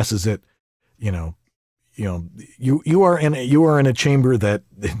compresses it, you are in a chamber that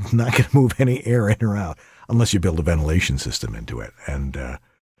is not going to move any air in or out unless you build a ventilation system into it. And of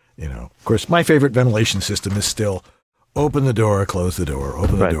course, my favorite ventilation system is still open the door, close the door,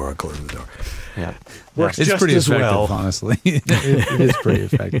 open the door, close the door. Yeah, works it's just pretty as effective, well. honestly. It is pretty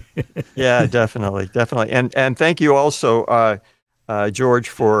effective. Yeah, definitely. And thank you also, George,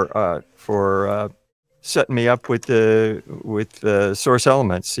 for setting me up with the source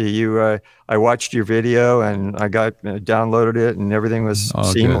elements. See, I watched your video and I downloaded it, and everything was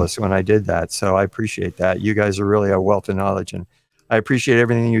seamless when I did that. So I appreciate that. You guys are really a wealth of knowledge, and I appreciate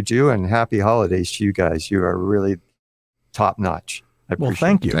everything you do. And happy holidays to you guys. You are really top notch. Well,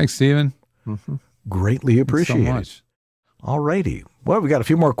 thank you. Thanks, Stephen. Mm-hmm. Greatly appreciated. So much. All righty. Well, we got a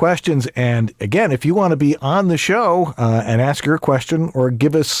few more questions. And again, if you want to be on the show and ask your question or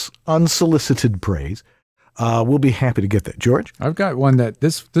give us unsolicited praise, we'll be happy to get that. George? I've got one that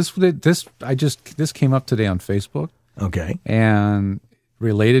this came up today on Facebook. Okay. And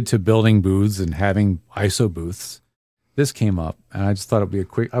related to building booths and having ISO booths. This came up, and I just thought it'd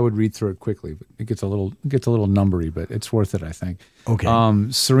be I would read through it quickly. It gets a little numbery, but it's worth it, I think. Okay.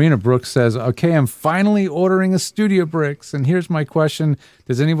 Serena Brooks says, "Okay, I'm finally ordering a Studio Bricks, and here's my question: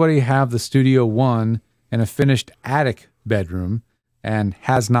 does anybody have the Studio One in a finished attic bedroom and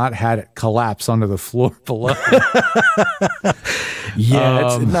has not had it collapse onto the floor below?" Yeah,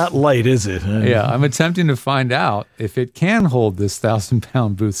 it's not light, is it? Yeah, I'm attempting to find out if it can hold this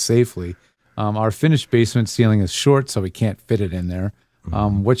 1,000-pound booth safely. Our finished basement ceiling is short, so we can't fit it in there.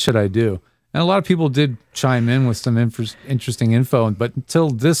 What should I do? And a lot of people did chime in with some interesting info, but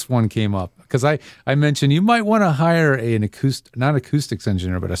until this one came up, because I mentioned you might want to hire not acoustics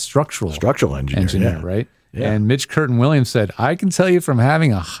engineer, but a structural engineer, yeah. Right? Yeah. And Mitch Curtin Williams said, "I can tell you from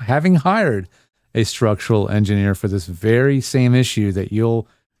having hired a structural engineer for this very same issue that you'll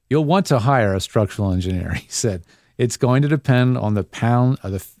want to hire a structural engineer." He said, "It's going to depend on the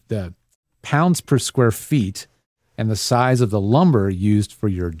pounds per square feet and the size of the lumber used for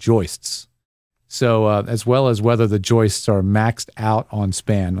your joists. So as well as whether the joists are maxed out on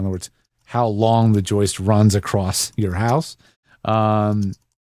span. In other words, how long the joist runs across your house, and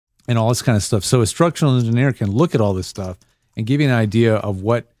all this kind of stuff. So a structural engineer can look at all this stuff and give you an idea of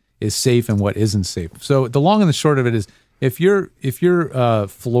what is safe and what isn't safe. So the long and the short of it is, if your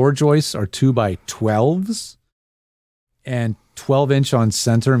floor joists are 2x12s and 12-inch on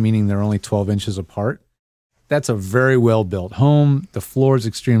center, meaning they're only 12 inches apart, that's a very well-built home. The floor is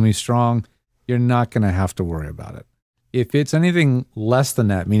extremely strong. You're not going to have to worry about it. If it's anything less than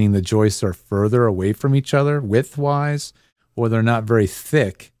that, meaning the joists are further away from each other width-wise, or they're not very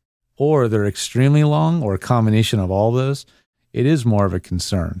thick, or they're extremely long, or a combination of all those, it is more of a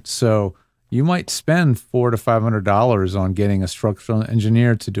concern. So you might spend $400 to $500 on getting a structural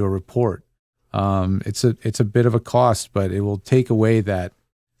engineer to do a report. It's a bit of a cost, but it will take away that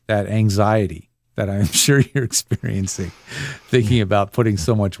anxiety that I'm sure you're experiencing thinking about putting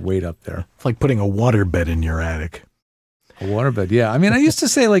so much weight up there. It's like putting a waterbed in your attic. A waterbed, yeah. I mean, I used to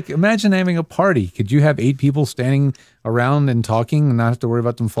say, like, imagine having a party. Could you have 8 people standing around and talking and not have to worry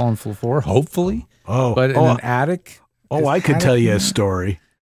about them falling to the floor? Hopefully. But in an attic. I could tell you a story.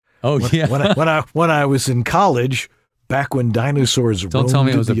 Yeah. When I was in college, back when dinosaurs Don't tell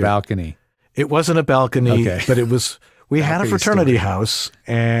me it was a balcony. It wasn't a balcony, but it was. We had a fraternity house,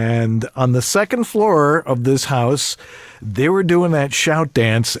 and on the second floor of this house, they were doing that shout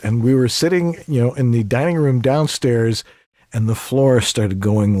dance, and we were sitting, in the dining room downstairs, and the floor started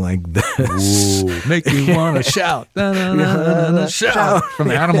going like this. Ooh, make you want to shout. Shout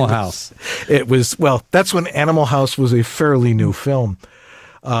from Animal House. It was, well, that's when Animal House was a fairly new film.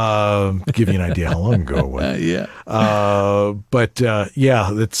 Give you an idea how long ago it was. Yeah. Yeah,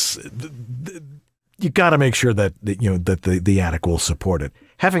 that's you got to make sure that the attic will support it.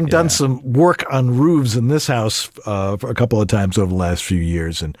 Having done some work on roofs in this house for a couple of times over the last few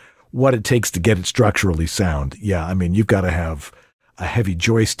years, and what it takes to get it structurally sound. Yeah, I mean, you've got to have a heavy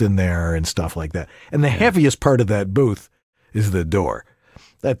joist in there and stuff like that. And the heaviest part of that booth is the door.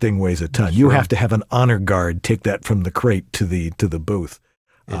 That thing weighs a ton. You have to have an honor guard take that from the crate to the booth.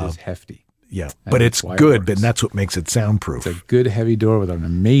 It is hefty. Yeah, but it's good, and that's what makes it soundproof. It's a good heavy door with an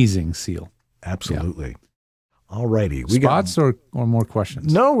amazing seal. Absolutely. Yeah. All righty. Spots or more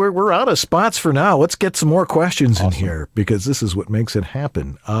questions? No, we're out of spots for now. Let's get some more questions in here, because this is what makes it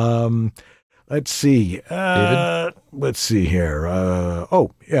happen. Let's see. David? Let's see here.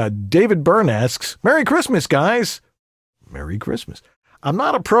 David Byrne asks, Merry Christmas, guys. Merry Christmas. I'm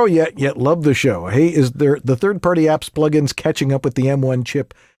not a pro yet love the show. Hey, is there the third-party apps plugins catching up with the M1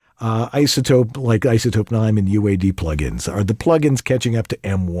 chip? Isotope, like Isotope 9 and UAD plugins. Are the plugins catching up to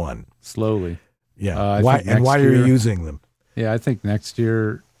M1? Slowly. Yeah. Why are you using them? Yeah, I think next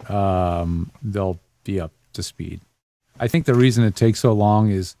year they'll be up to speed. I think the reason it takes so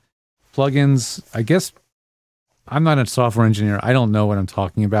long is plugins. I guess I'm not a software engineer. I don't know what I'm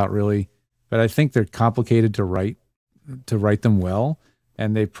talking about really, but I think they're complicated to write them well,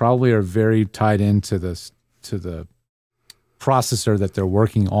 and they probably are very tied into the processor that they're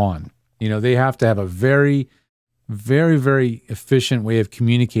working on. They have to have a very, very, very efficient way of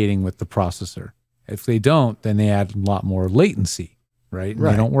communicating with the processor. If they don't, then they add a lot more latency, right? And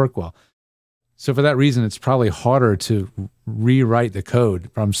they don't work well. So for that reason, it's probably harder to rewrite the code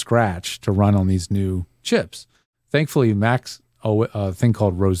from scratch to run on these new chips. Thankfully, Mac's a thing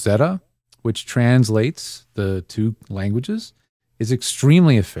called Rosetta, which translates the two languages, is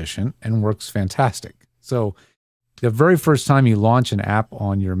extremely efficient and works fantastic. So the very first time you launch an app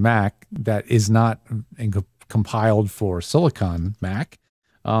on your Mac that is not compiled for Silicon Mac,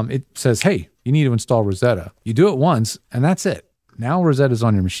 it says, hey, you need to install Rosetta. You do it once, and that's it. Now Rosetta's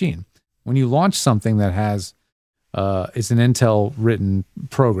on your machine. When you launch something that has, it's an Intel written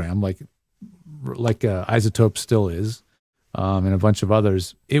program, like Isotope still is, and a bunch of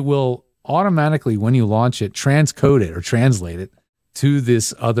others, it will automatically, when you launch it, transcode it or translate it to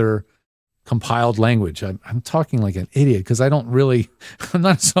this other compiled language. I'm talking like an idiot because I'm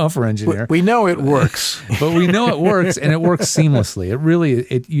not a software engineer. We know it works. But we know it works, and it works seamlessly. It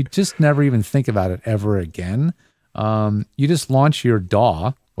really, you just never even think about it ever again. You just launch your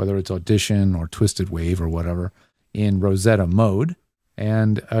DAW, whether it's Audition or Twisted Wave or whatever, in Rosetta mode,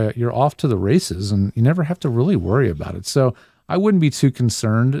 and you're off to the races, and you never have to really worry about it. So I wouldn't be too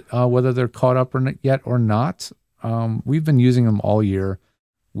concerned whether they're caught up yet or not. We've been using them all year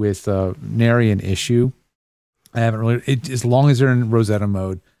with nary an issue. I haven't really, as long as they're in Rosetta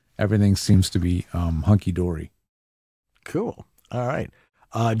mode, everything seems to be hunky-dory. Cool. All right.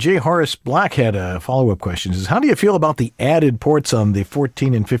 J. Horace Black had a follow-up question. Says, how do you feel about the added ports on the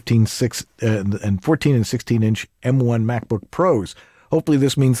 14 and 16-inch M1 MacBook Pros? Hopefully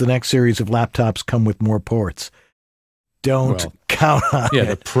this means the next series of laptops come with more ports. Don't count on it. Yeah,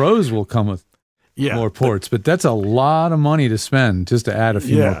 the Pros will come with more ports, but that's a lot of money to spend just to add a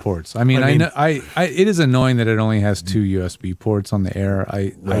few more ports. I mean, it is annoying that it only has 2 USB ports on the Air.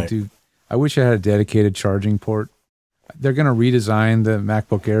 I wish I had a dedicated charging port. They're going to redesign the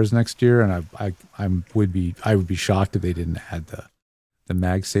MacBook Airs next year, and I would be shocked if they didn't add the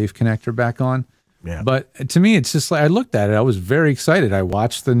MagSafe connector back on. Yeah. But to me, it's just like, I looked at it, I was very excited. I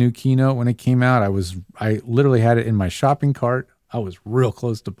watched the new keynote when it came out. I literally had it in my shopping cart. I was real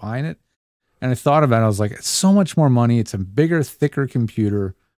close to buying it. And I thought about it. I was like, it's so much more money. It's a bigger, thicker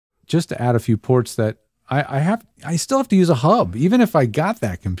computer. Just to add a few ports that I still have to use a hub. Even if I got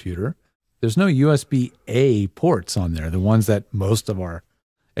that computer, there's no USB-A ports on there, the ones that most of our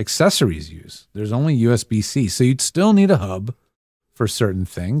accessories use. There's only USB-C. So you'd still need a hub for certain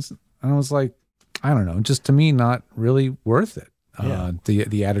things. And I was like, I don't know, just to me, not really worth it,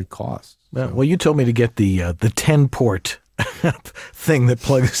 the added cost. Well, you told me to get the 10-port thing that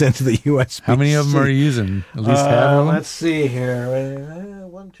plugs into the USB. How many of them are you using? At least half of them? Let's see here.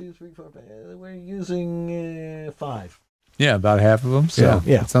 1, 2, 3, 4, 5. We're using 5. Yeah, about half of them. So,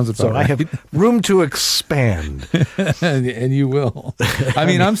 yeah, that sounds about right. I have room to expand. and you will. I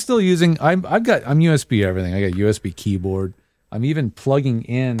mean, I'm still using, I'm USB everything. I got USB keyboard. I'm even plugging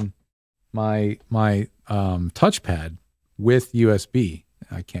in my touchpad with USB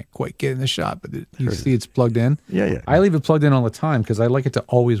I can't quite get in the shot, but you see it's plugged in. Yeah. I leave it plugged in all the time because I like it to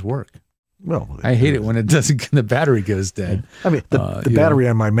always work. Well, I hate it when it doesn't. The battery goes dead. I mean, the battery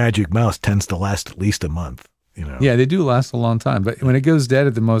on my Magic Mouse tends to last at least a month. Yeah, they do last a long time, but when it goes dead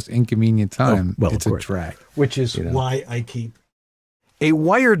at the most inconvenient time, it's a drag. Which is why I keep a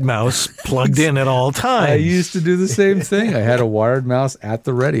wired mouse plugged in at all times. I used to do the same thing. I had a wired mouse at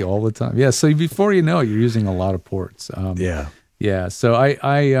the ready all the time. Yeah, so before you know it, you're using a lot of ports. Yeah. So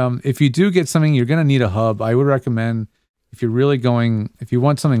I if you do get something, you're going to need a hub. I would recommend if you're really if you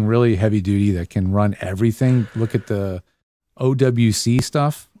want something really heavy duty that can run everything, look at the OWC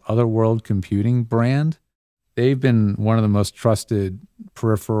stuff, Otherworld Computing brand. They've been one of the most trusted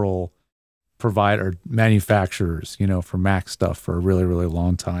peripheral manufacturers, for Mac stuff for a really, really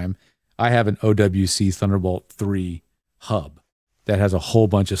long time. I have an OWC Thunderbolt 3 hub that has a whole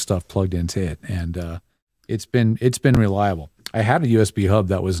bunch of stuff plugged into it, and it's been reliable. I had a USB hub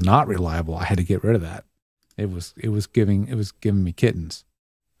that was not reliable. I had to get rid of that. It was giving me kittens.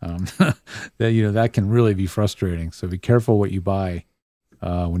 That can really be frustrating. So be careful what you buy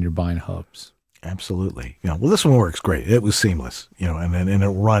when you're buying hubs. Absolutely. Well, this one works great. It was seamless, and it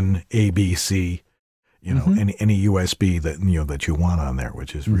run ABC, any USB that you want on there,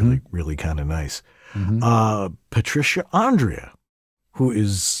 which is really, really kind of nice. Patricia Andrea, who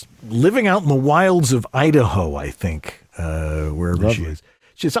is living out in the wilds of Idaho, I think, wherever she is.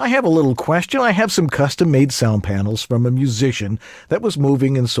 She says, I have a little question. I have some custom-made sound panels from a musician that was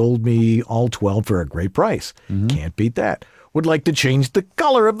moving and sold me all 12 for a great price. Can't beat that. Would like to change the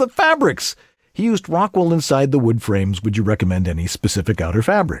color of the fabrics. He used Rockwool inside the wood frames. Would you recommend any specific outer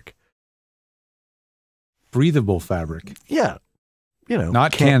fabric? Breathable fabric. Yeah.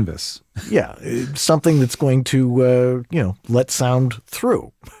 Not canvas. Yeah. Something that's going to, let sound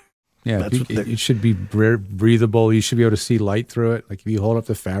through. Yeah. It should be breathable. You should be able to see light through it. Like if you hold up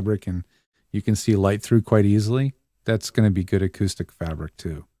the fabric and you can see light through quite easily, that's going to be good acoustic fabric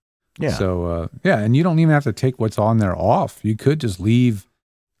too. Yeah. So, and you don't even have to take what's on there off. You could just leave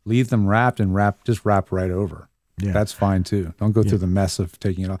them wrapped and just wrap right over. Yeah. That's fine too. Don't go through the mess of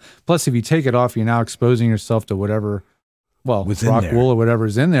taking it off. Plus, if you take it off, you're now exposing yourself to whatever, rock wool or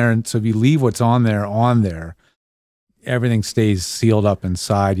whatever's in there. And so if you leave what's on there, everything stays sealed up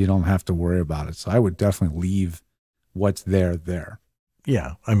inside. You don't have to worry about it. So I would definitely leave what's there.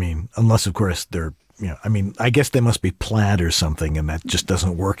 Yeah. I mean, unless of course they're, I guess they must be plaid or something, and that just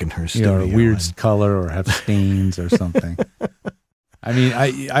doesn't work in her studio. Or a weird color or have stains or something. I mean,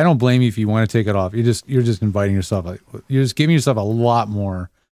 I don't blame you if you want to take it off. You're just inviting yourself. You're just giving yourself a lot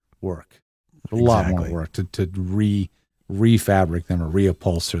more work, lot more work to refabric them or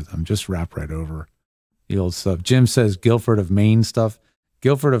reupholster them. Just wrap right over the old stuff. Jim says Guilford of Maine stuff.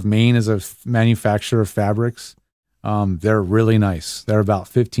 Guilford of Maine is a manufacturer of fabrics. They're really nice. They're about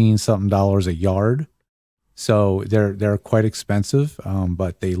 $15-something a yard, so they're quite expensive,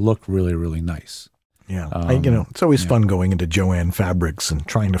 but they look really, really nice. Yeah, it's always fun going into Joann Fabrics and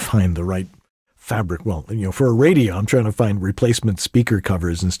trying to find the right fabric. Well, for a radio, I'm trying to find replacement speaker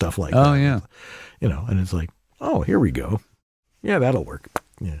covers and stuff like that. Oh, yeah. And it's like, oh, here we go. Yeah, that'll work.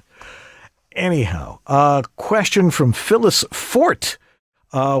 Yeah. Anyhow, question from Phyllis Fort.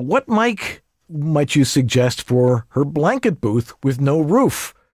 What mic might you suggest for her blanket booth with no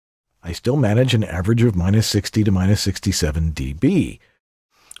roof? I still manage an average of -60 to -67 dB.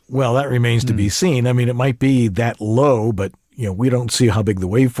 Well, that remains to be seen. I mean, it might be that low, but we don't see how big the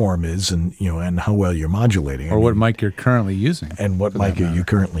waveform is, and and how well you're modulating, or what mic you're currently using, and what mic are you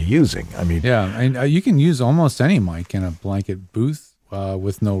currently using. I mean, yeah, and you can use almost any mic in a blanket booth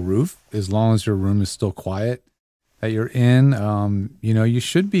with no roof, as long as your room is still quiet that you're in. You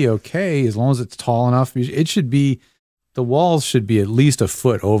should be okay as long as it's tall enough. It should be, the walls should be at least a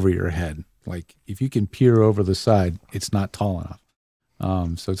foot over your head. Like if you can peer over the side, it's not tall enough.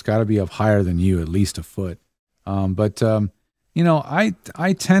 So it's got to be up higher than you, at least a foot. I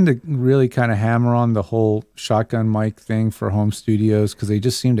tend to really kind of hammer on the whole shotgun mic thing for home studios because they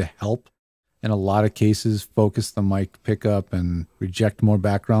just seem to help in a lot of cases focus the mic pickup and reject more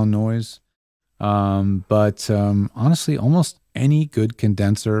background noise. Honestly, almost any good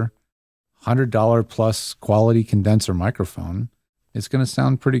condenser, $100 plus quality condenser microphone, it's going to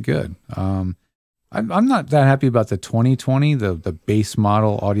sound pretty good. I'm not that happy about the 2020, the base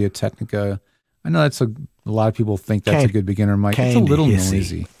model Audio-Technica. I know that's a lot of people think that's a good beginner mic. It's a little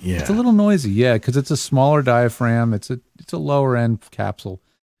noisy. Yeah. It's a little noisy, yeah, because it's a smaller diaphragm. It's a lower end capsule,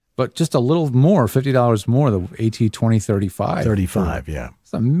 but just a little more, $50 more. The AT 2035. 35, yeah.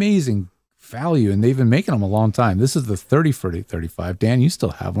 It's amazing value, and they've been making them a long time. This is the 30-35. Dan, you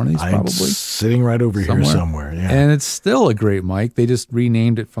still have one of these, probably sitting right over here somewhere. Yeah, and it's still a great mic. They just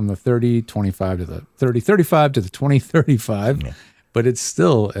renamed it from the 30-25 to the 30-35 to the 20-35. Yeah. But it's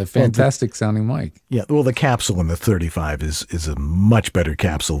still a fantastic sounding mic. Yeah, well, the capsule in the 35 is a much better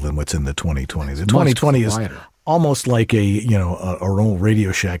capsule than what's in the 2020. The 2020 is almost like our old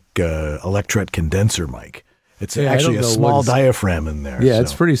Radio Shack Electret condenser mic. It's actually a small diaphragm in there. Yeah,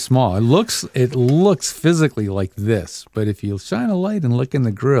 it's pretty small. It looks physically like this, but if you shine a light and look in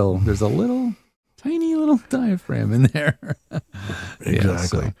the grill, there's a tiny little diaphragm in there.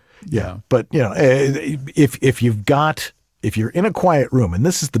 Exactly. Yeah, but if you're in a quiet room, and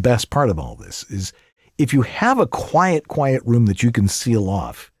this is the best part of all this, is if you have a quiet room that you can seal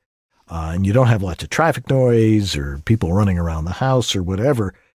off, and you don't have lots of traffic noise or people running around the house or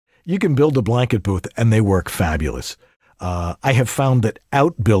whatever, you can build a blanket booth and they work fabulous. I have found that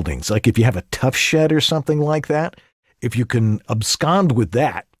outbuildings, like if you have a tough shed or something like that, if you can abscond with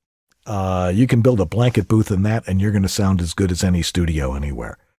that, you can build a blanket booth in that and you're going to sound as good as any studio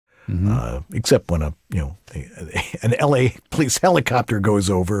anywhere. Except when an LA police helicopter goes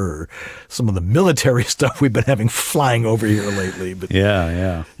over, or some of the military stuff we've been having flying over here lately. But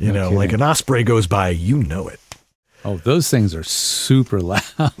like an Osprey goes by, you know it. Oh, those things are super loud.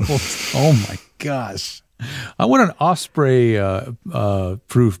 Oh my gosh. I want an Osprey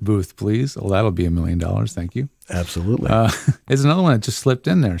proof booth, please. Oh, that'll be $1 million. Thank you. Absolutely. There's another one that just slipped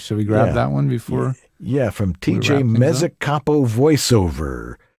in there. Should we grab that one before? Yeah, from TJ Mezzicapo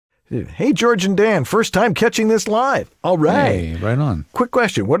voiceover. Hey, George and Dan, first time catching this live. All right. Hey, right on. Quick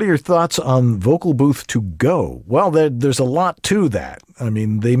question. What are your thoughts on Vocal Booth to Go? Well, there's a lot to that. I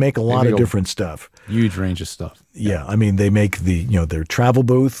mean, they make a lot of different stuff. Huge range of stuff. Yeah. I mean, they make their travel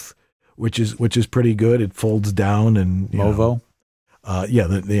booth, which is pretty good. It folds down and Movo.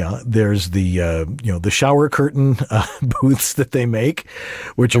 There's the shower curtain booths that they make,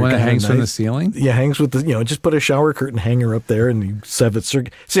 which the are one that hangs nice. From the ceiling. Yeah, hangs with the just put a shower curtain hanger up there and you have it.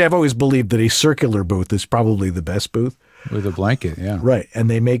 See, I've always believed that a circular booth is probably the best booth with a blanket. Yeah, right.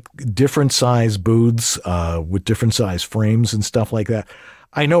 And they make different size booths with different size frames and stuff like that.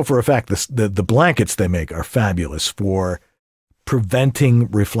 I know for a fact the blankets they make are fabulous for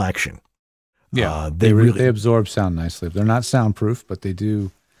preventing reflection. Yeah, they absorb sound nicely. They're not soundproof, but they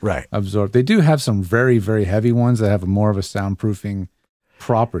do absorb. They do have some very, very heavy ones that have more of a soundproofing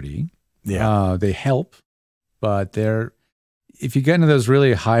property. Yeah, they help, but if you get into those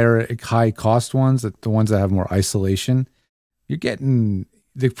really high cost ones, the ones that have more isolation, you're getting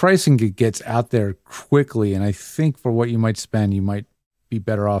the pricing gets out there quickly. And I think for what you might spend, you might be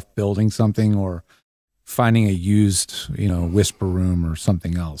better off building something or finding a used, whisper room or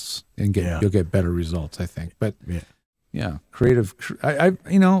something else, and you'll get better results, I think. But creative.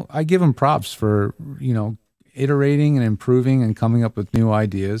 I give them props for iterating and improving and coming up with new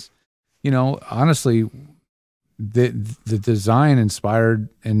ideas. Honestly, the design inspired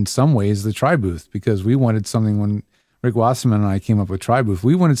in some ways the tri-booth, because we wanted something when Rick Wasserman and I came up with tri-booth.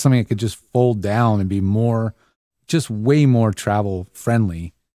 We wanted something that could just fold down and be way more travel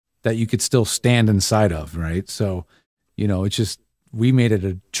friendly, that you could still stand inside of, right? So, it's just, we made it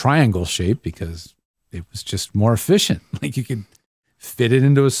a triangle shape because it was just more efficient. Like you could fit it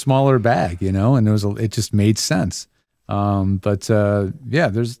into a smaller bag, and it just made sense.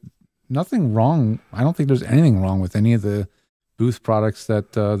 There's nothing wrong. I don't think there's anything wrong with any of the booth products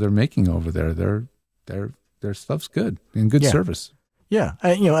that they're making over there. Their stuff's good and good service. Yeah,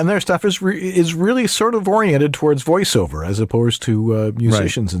 and their stuff is really sort of oriented towards voiceover as opposed to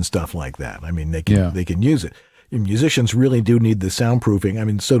musicians and stuff like that. I mean, they can use it. Musicians really do need the soundproofing. I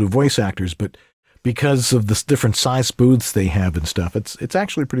mean, so do voice actors, but because of the different size booths they have and stuff, it's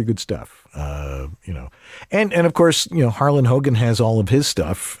actually pretty good stuff. And of course, Harlan Hogan has all of his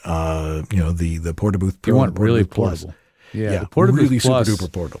stuff. The Portabooth Pro. You want really portable. Yeah, the Portabooth really Plus, super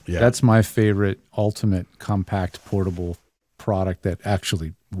duper portable. Yeah, that's my favorite ultimate compact portable product that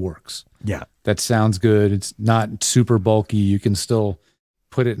actually works. Yeah, that sounds good. It's not super bulky. You can still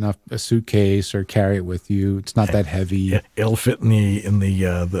put it in a suitcase or carry it with you. It's not that heavy. It'll fit in the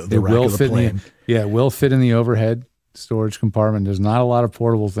rack of the plane. It will fit in the overhead storage compartment. There's not a lot of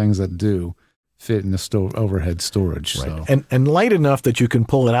portable things that do fit in the overhead storage. Right. So. And light enough that you can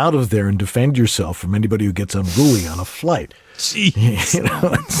pull it out of there and defend yourself from anybody who gets unruly on a flight. Jeez.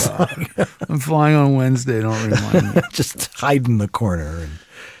 I'm flying on Wednesday, don't remind me. Just hide in the corner. And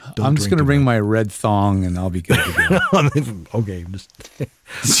I'm just going to bring my red thong and I'll be good to go. Okay. Did you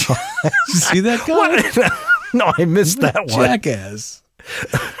see that guy? No, I missed that one. Jackass.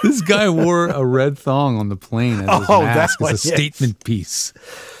 This guy wore a red thong on the plane as his mask as a statement piece.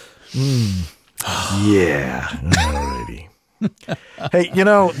 Yeah. Alrighty. Hey,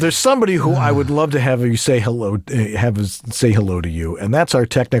 there's somebody who I would love to have you say hello, say hello to you, and that's our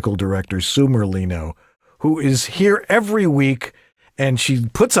technical director, Sue Merlino, who is here every week, and she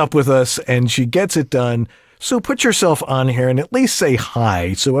puts up with us, and she gets it done. So put yourself on here and at least say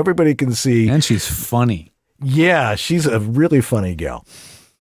hi so everybody can see. And she's funny. Yeah, she's a really funny gal.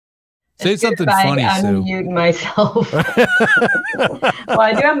 Say something funny, Sue. Unmute myself. Well,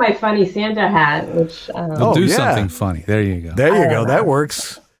 I do have my funny Santa hat, which... do something funny. There you go. There you go. That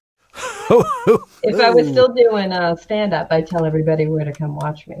works. If I was still doing stand-up, I'd tell everybody where to come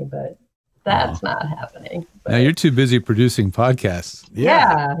watch me, but that's not happening. Now, you're too busy producing podcasts.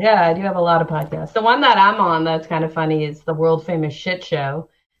 Yeah, I do have a lot of podcasts. The one that I'm on that's kind of funny is the world-famous Shit Show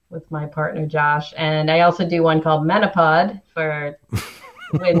with my partner, Josh. And I also do one called Menopod for...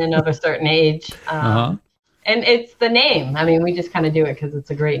 women of a certain age. And it's the name. I mean, we just kind of do it because it's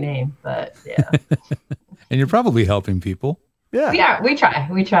a great name, but yeah. And you're probably helping people. Yeah, we try.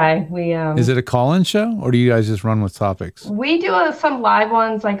 Is it a call-in show, or do you guys just run with topics? We do some live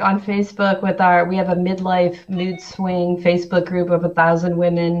ones like on Facebook we have a midlife mood swing Facebook group of 1,000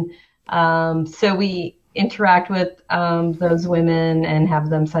 women. So we interact with those women and have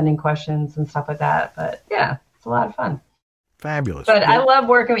them sending questions and stuff like that. But yeah, it's a lot of fun. Fabulous. But I love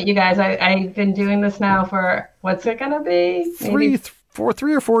working with you guys. I've been doing this now for, what's it going to be? 3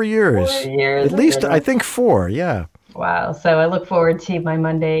 or 4 years. 4 years. At least, I think 4, yeah. Wow. So I look forward to my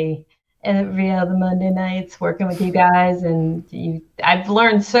Monday, every other Monday nights, working with you guys. And I've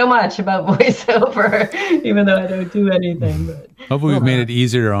learned so much about voiceover, even though I don't do anything. But hopefully we've made it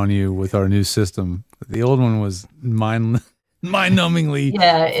easier on you with our new system. The old one was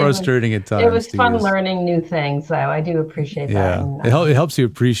mind-numbingly frustrating at times. It was fun learning new things, though. I do appreciate that. And, it helps you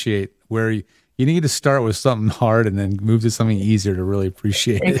appreciate where you need to start with something hard and then move to something easier to really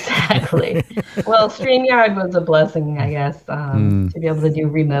appreciate it. Exactly. Well, StreamYard was a blessing, I guess, to be able to do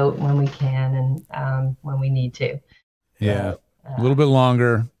remote when we can and when we need to. Yeah. A little bit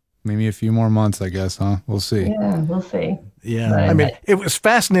longer, maybe a few more months, I guess, huh? We'll see. Yeah, we'll see. Yeah. I mean, it was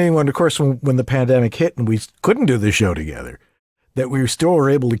fascinating when the pandemic hit and we couldn't do the show together, that we still were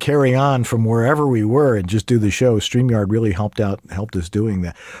able to carry on from wherever we were and just do the show. StreamYard really helped us doing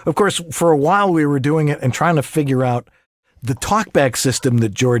that. Of course, for a while we were doing it and trying to figure out the talkback system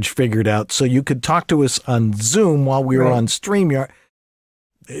that George figured out so you could talk to us on Zoom while we were on StreamYard.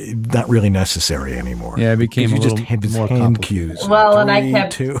 Not really necessary anymore. Yeah, it became a little more hand cues. Well, and I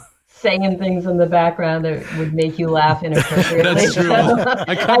kept saying things in the background that would make you laugh inappropriately. That's true.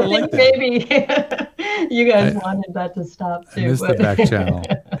 I kind of like that. Maybe you guys wanted that to stop too. I missed the back channel.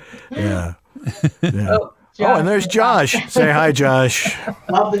 Yeah. Oh, and there's Josh. Say hi, Josh.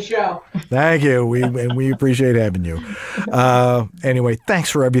 Love the show. Thank you. We appreciate having you. Anyway, thanks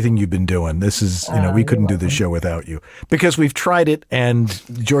for everything you've been doing. This is, we couldn't do this show without you because we've tried it and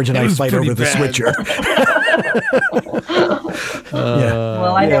George and I fight over the switcher.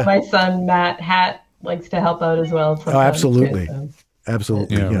 Well, I know my son, Matt Hatt, likes to help out as well. Oh, absolutely. Too, so.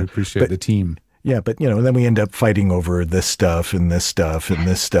 Absolutely. Yeah, we appreciate the team. Yeah, but then we end up fighting over this stuff and this stuff and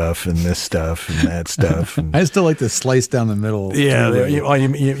this stuff and this stuff and that stuff. And I still like to slice down the middle. Yeah,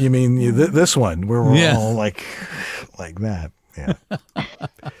 you mean this one where we're all like that. Yeah.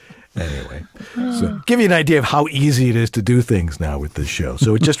 Anyway, so give you an idea of how easy it is to do things now with this show.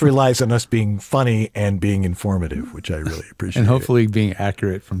 So it just relies on us being funny and being informative, which I really appreciate. And hopefully being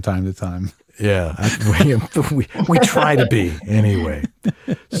accurate from time to time. Yeah, we try to be anyway.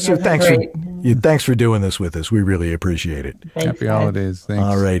 So thanks for doing this with us. We really appreciate it. Happy holidays. Thanks.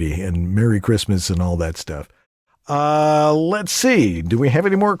 All righty, and Merry Christmas and all that stuff. Let's see. Do we have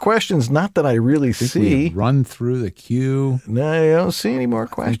any more questions? Not that I really see. Run through the queue. No, I don't see any more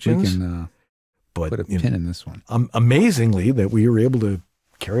questions. We can put a pin in this one. Amazingly, that we were able to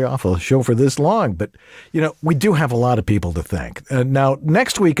carry off a show for this long. But, we do have a lot of people to thank. Now,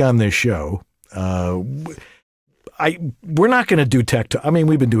 next week on this show, we're not going to do Tech Talk. I mean,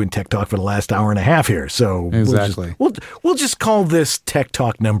 we've been doing Tech Talk for the last hour and a half here. So exactly. we'll just call this Tech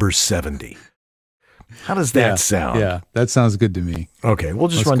Talk number 70. How does that sound? Yeah, that sounds good to me. Okay, we'll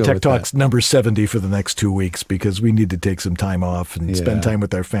just run Tech Talks number 70 for the next 2 weeks because we need to take some time off and spend time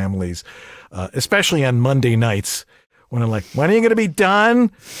with our families, especially on Monday nights when I'm like, when are you going to be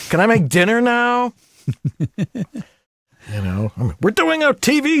done? Can I make dinner now? We're doing a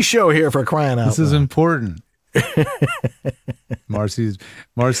TV show here for crying out loud. This is important. Marcy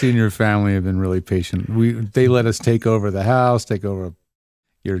and your family have been really patient. They let us take over the house, take over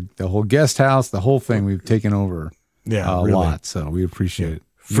the whole guest house, the whole thing. We've taken over a lot, so we appreciate it.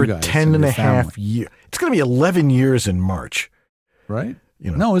 For 10 and a half years. It's going to be 11 years in March. Right?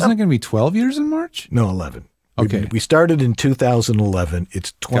 You know, no, isn't it going to be 12 years in March? No, 11. Okay. We started in 2011.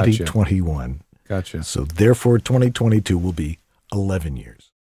 It's 2021. Gotcha. So therefore, 2022 will be 11 years.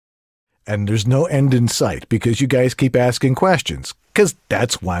 And there's no end in sight because you guys keep asking questions, because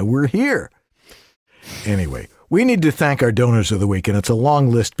that's why we're here. Anyway, we need to thank our donors of the week, and it's a long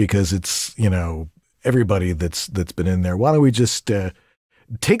list because it's, you know, everybody that's been in there. Why don't we just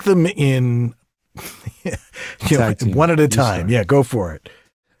take them in one at a time? Yeah, go for it.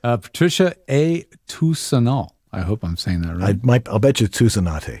 Patricia A. Toussaint. I hope I'm saying that right. I'll bet you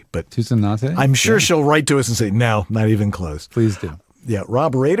Toussaint, but Toussaint? I'm sure she'll write to us and say, no, not even close. Please do. Yeah,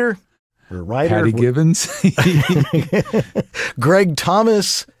 Rob Rader, or Ryder. Patty Gibbons. Greg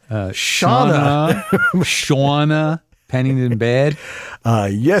Thomas. Shauna Pennington Bad.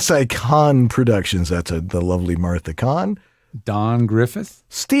 Yes, I Con Productions. That's the lovely Martha Kahn. Don Griffith.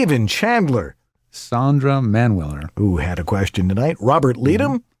 Stephen Chandler. Sandra Manweller. Who had a question tonight. Robert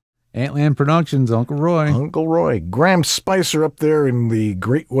Leadham. Antland Productions, Uncle Roy. Uncle Roy. Graham Spicer up there in the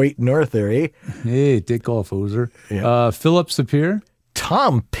Great White North there, eh? Hey, Dick Golfoser. Yeah. Philip Sapir.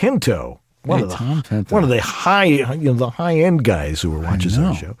 Tom Pinto. One of the high end guys who watches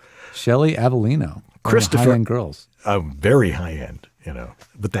our show. Shelley Avellino. Christopher. High end girls. Very high end, you know,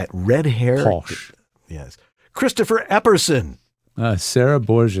 with that red hair. Posh. Yes. Christopher Epperson. Sarah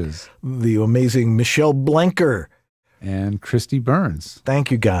Borges. The amazing Michelle Blanker. And Christy Burns. Thank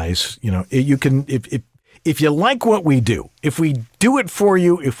you, guys. You know, you can, if you like what we do, if we do it for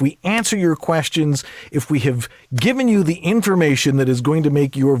you, if we answer your questions, if we have given you the information that is going to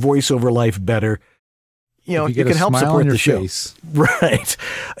make your voiceover life better, you know, you can help support the show. Right.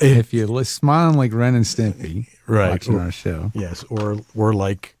 If you're smiling like Ren and Stimpy watching our show. Yes. Or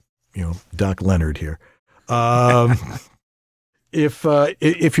like, you know, Doc Lenard here.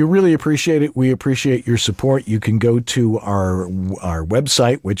 If you really appreciate it, we appreciate your support. You can go to our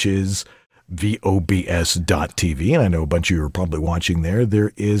website, which is VOBS.tv, and I know a bunch of you are probably watching there.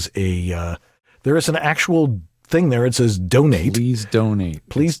 There is an actual thing there. It says donate. Please donate.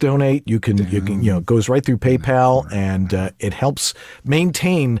 Please donate. You can it goes right through PayPal, and it helps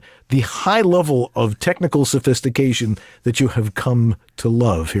maintain the high level of technical sophistication that you have come to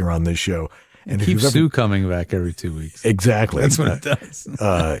love here on this show. And keep Sue coming back every 2 weeks. Exactly. That's what it does.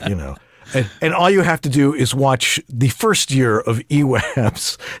 You know, and all you have to do is watch the first year of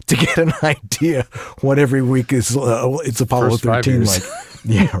eWebs to get an idea what every week is. It's Apollo 13 like.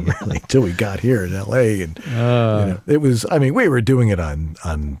 Yeah, really. Until we got here in LA, and you know, it was. I mean, we were doing it on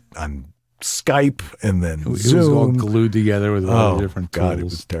Skype and then Zoom. It was all glued together with all the different tools. God, it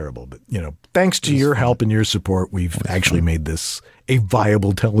was terrible. But you know, thanks to your help and your support, we've actually made this a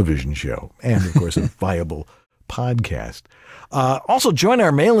viable television show and, of course, a viable podcast. Also, join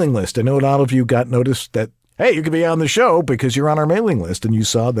our mailing list. I know a lot of you got noticed that, hey, you can be on the show because you're on our mailing list, and you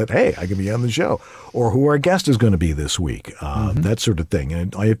saw that, hey, I can be on the show, or who our guest is going to be this week, that sort of thing.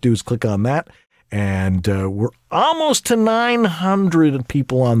 And all you have to do is click on that, and we're almost to 900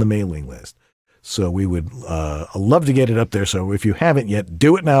 people on the mailing list. So we would love to get it up there. So if you haven't yet,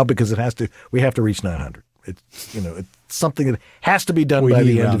 do it now because we have to reach 900. It's, you know, it's something that has to be done by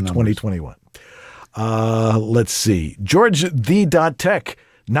the end of 2021. Let's see. George the .tech,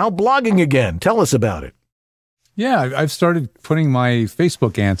 now blogging again. Tell us about it. Yeah, I've started putting my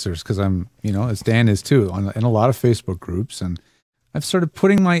Facebook answers because I'm, you know, as Dan is too, in a lot of Facebook groups, and I've started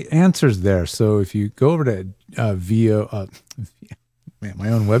putting my answers there. So if you go over to my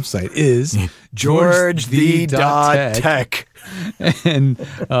own website is georgethe.tech. And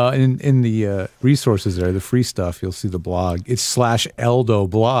in the resources there, the free stuff, you'll see the blog. It's /Eldo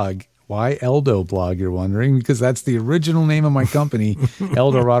blog. Why Eldo blog, you're wondering? Because that's the original name of my company,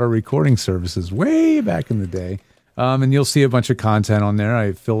 Eldorado Recording Services, way back in the day. And you'll see a bunch of content on there.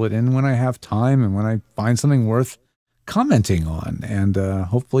 I fill it in when I have time and when I find something worth commenting on. And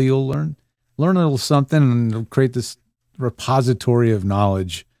hopefully you'll learn a little something, and it'll create this repository of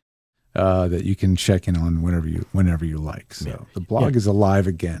knowledge that you can check in on whenever you like. So the blog is alive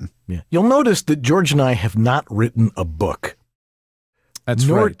again. Yeah. You'll notice that George and I have not written a book. That's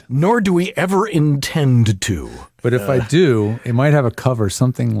right. Nor do we ever intend to. But if I do, it might have a cover,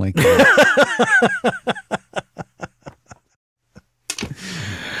 something like that.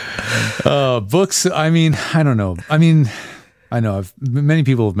 Books, I mean, I don't know. I mean, I know many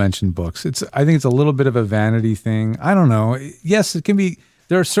people have mentioned books. I think it's a little bit of a vanity thing. I don't know. Yes, it can be.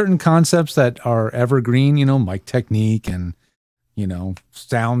 There are certain concepts that are evergreen, you know, mic technique and, you know,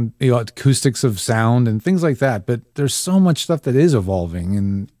 sound, you know, acoustics of sound and things like that. But there's so much stuff that is evolving,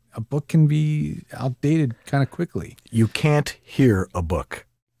 and a book can be outdated kind of quickly. You can't hear a book.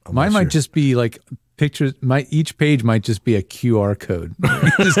 Mine might just be like pictures. Each page might just be a QR code.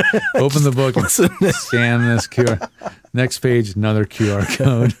 Just open the book and scan this QR. Next page, another QR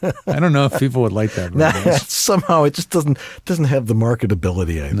code. I don't know if people would like that. Somehow it just doesn't have the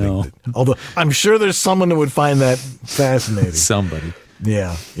marketability, I think. Although I'm sure there's someone who would find that fascinating. Somebody.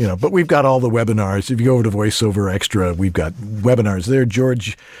 Yeah, but we've got all the webinars. If you go over to VoiceOver Extra, we've got webinars there.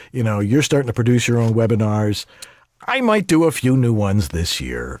 George, you're starting to produce your own webinars. I might do a few new ones this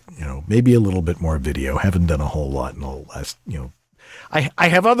year, maybe a little bit more video. Haven't done a whole lot in the last, I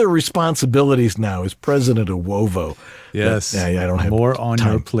have other responsibilities now as president of WOVO. Yes. I don't have more on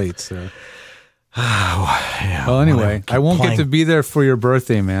time. your plate, sir. Well, anyway, I won't get to be there for your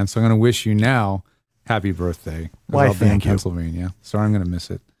birthday, man. So I'm going to wish you now happy birthday. Why, I'll be in thank you. Pennsylvania. Sorry, I'm going to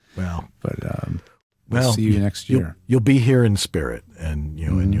miss it. Well, but we'll see you next year. You'll be here in spirit, and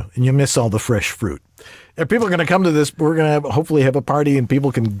and you'll miss all the fresh fruit. If people are going to come to this, we're going to hopefully have a party, and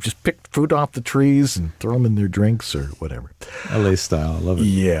people can just pick fruit off the trees and throw them in their drinks or whatever. LA style, I love it.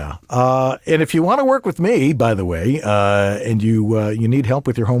 Yeah, and if you want to work with me, by the way, and you need help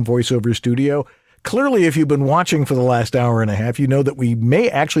with your home voiceover studio, clearly, if you've been watching for the last hour and a half, you know that we may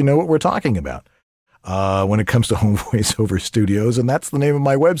actually know what we're talking about. When it comes to home voiceover studios, and that's the name of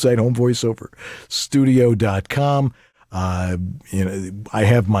my website, homevoiceoverstudio.com. I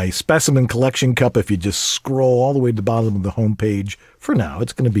have my specimen collection cup. If you just scroll all the way to the bottom of the homepage, for now,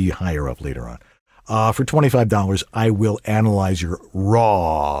 it's going to be higher up later on. For $25, I will analyze your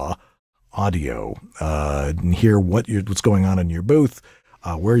raw audio and hear what's going on in your booth.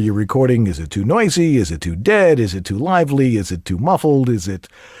 Where you're recording, is it too noisy? Is it too dead? Is it too lively? Is it too muffled? Does it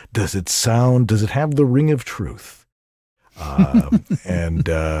have the ring of truth? And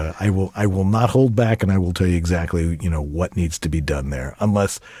I will not hold back, and I will tell you exactly, what needs to be done there,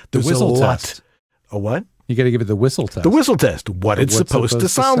 unless there's the whistle a lot. Test. A what? You got to give it the whistle test. The whistle test. What it's supposed to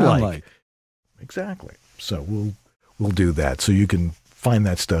sound like. Exactly. So we'll do that. So you can find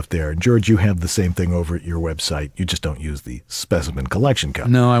that stuff there. And George, you have the same thing over at your website. You just don't use the specimen collection cup.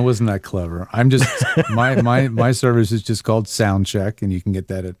 No, I wasn't that clever. I'm just my service is just called Soundcheck, and you can get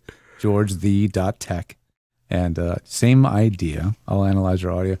that at georgethe.tech. And same idea. I'll analyze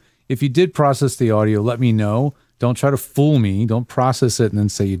your audio. If you did process the audio, let me know. Don't try to fool me. Don't process it and then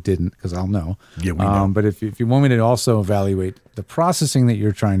say you didn't, because I'll know. Yeah, we know. But if you want me to also evaluate the processing that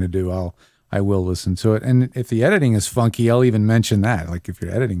you're trying to do, I will listen to it. And if the editing is funky, I'll even mention that. Like if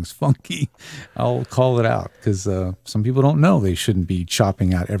your editing is funky, I'll call it out, because some people don't know they shouldn't be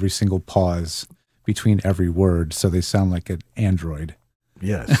chopping out every single pause between every word so they sound like an android.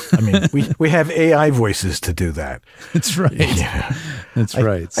 Yes. I mean, we have AI voices to do that. That's right. Yeah. That's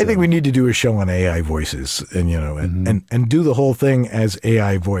right. I think we need to do a show on AI voices and, and do the whole thing as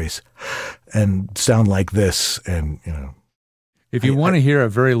AI voice and sound like this. And, if you want to hear a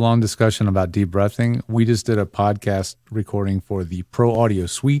very long discussion about deep breathing, we just did a podcast recording for the Pro Audio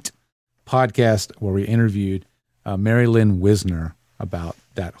Suite podcast where we interviewed Mary Lynn Wisner about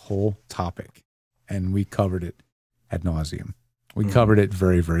that whole topic, and we covered it ad nauseum. We covered it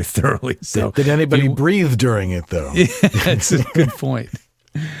very, very thoroughly. So, did anybody breathe during it, though? Yeah, that's a good point.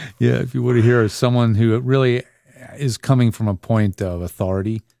 Yeah, if you want to hear someone who really is coming from a point of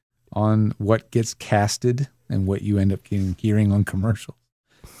authority on what gets casted and what you end up hearing on commercials,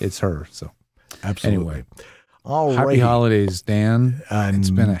 it's her. So, absolutely. Anyway, all happy right. holidays, Dan.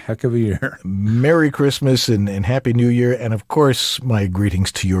 It's been a heck of a year. Merry Christmas and Happy New Year. And of course, my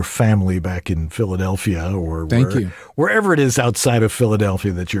greetings to your family back in Philadelphia or wherever it is outside of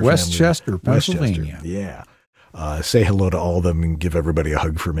Philadelphia that your Westchester, family. Pennsylvania. Yeah. Say hello to all of them and give everybody a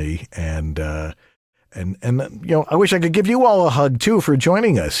hug for me. And I wish I could give you all a hug too for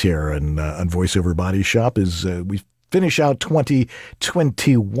joining us here on VoiceOver Body Shop as we finish out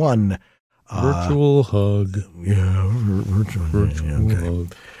 2021. Virtual hug. Yeah, virtual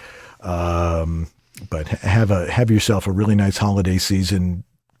hug. But have yourself a really nice holiday season.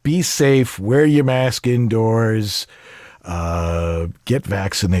 Be safe. Wear your mask indoors. Get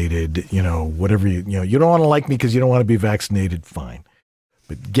vaccinated. Whatever you don't want to like me because you don't want to be vaccinated. Fine,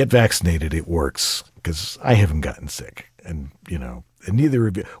 but get vaccinated. It works because I haven't gotten sick, and and neither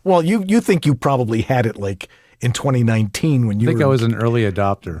of you. Well, you think you probably had it like in 2019 when you. I think I was an early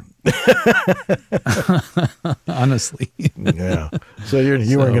adopter. Honestly. Yeah. So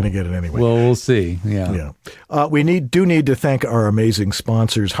you weren't going to get it anyway. Well, we'll see. Yeah. We do need to thank our amazing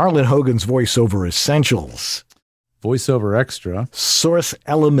sponsors: Harlan Hogan's VoiceOver Essentials, VoiceOver Extra, Source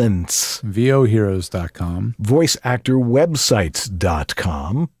Elements, VOHeroes.com,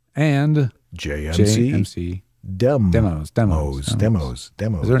 VoiceActorWebsites.com, and JMC Demos. Is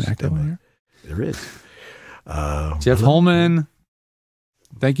there an active one here? There is. Jeff Holman.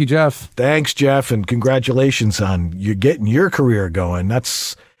 Thank you, Jeff. Thanks, Jeff, and congratulations on you getting your career going.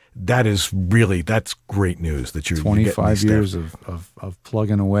 That's great news that you're 25 years of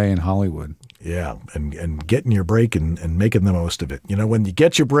plugging away in Hollywood. Yeah, and getting your break and making the most of it. You know, when you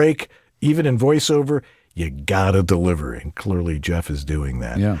get your break, even in voiceover, you gotta deliver, and clearly Jeff is doing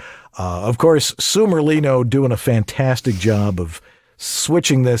that. Yeah. Of course, Sue Merlino doing a fantastic job of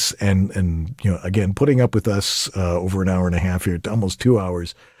switching this and you know, again, putting up with us over an hour and a half here, almost 2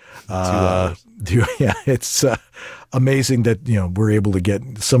 hours. 2 hours. Yeah, it's amazing that, you know, we're able to get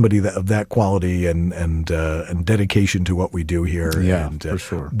somebody of that quality and dedication to what we do here. Yeah, and, for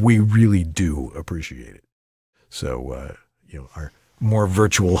sure. We really do appreciate it. So, you know, our more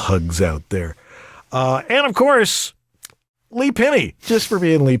virtual hugs out there. And of course, Lee Penny, just for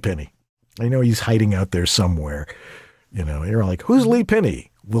being Lee Penny. I know he's hiding out there somewhere. You know, you're like, who's Lee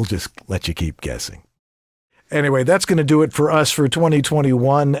Penny? We'll just let you keep guessing. Anyway, that's going to do it for us for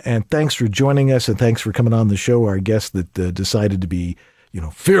 2021. And thanks for joining us, and thanks for coming on the show. Our guest that decided to be, you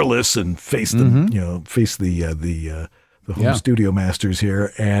know, fearless and face the, you know, face the home studio masters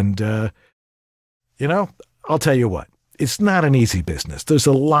here. And you know, I'll tell you what, it's not an easy business. There's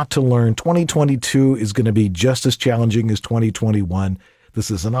a lot to learn. 2022 is going to be just as challenging as 2021. This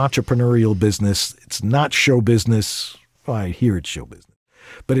is an entrepreneurial business. It's not show business. Well, I hear it's show business.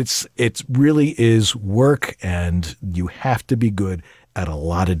 But it really is work, and you have to be good at a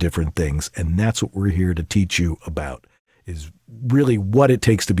lot of different things. And that's what we're here to teach you about, is really what it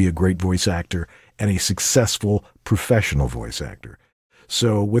takes to be a great voice actor and a successful professional voice actor.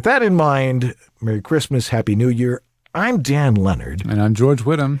 So with that in mind, Merry Christmas, Happy New Year. I'm Dan Lenard. And I'm George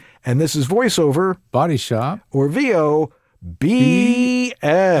Whittam. And this is VoiceOver Body Shop, or VOBS.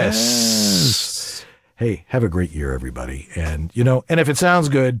 Hey, have a great year, everybody. And, you know, and if it sounds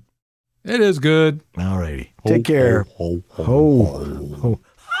good, it is good. All righty. Take care. Ho, ho, ho.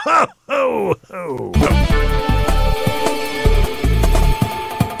 Ho, ho, ho.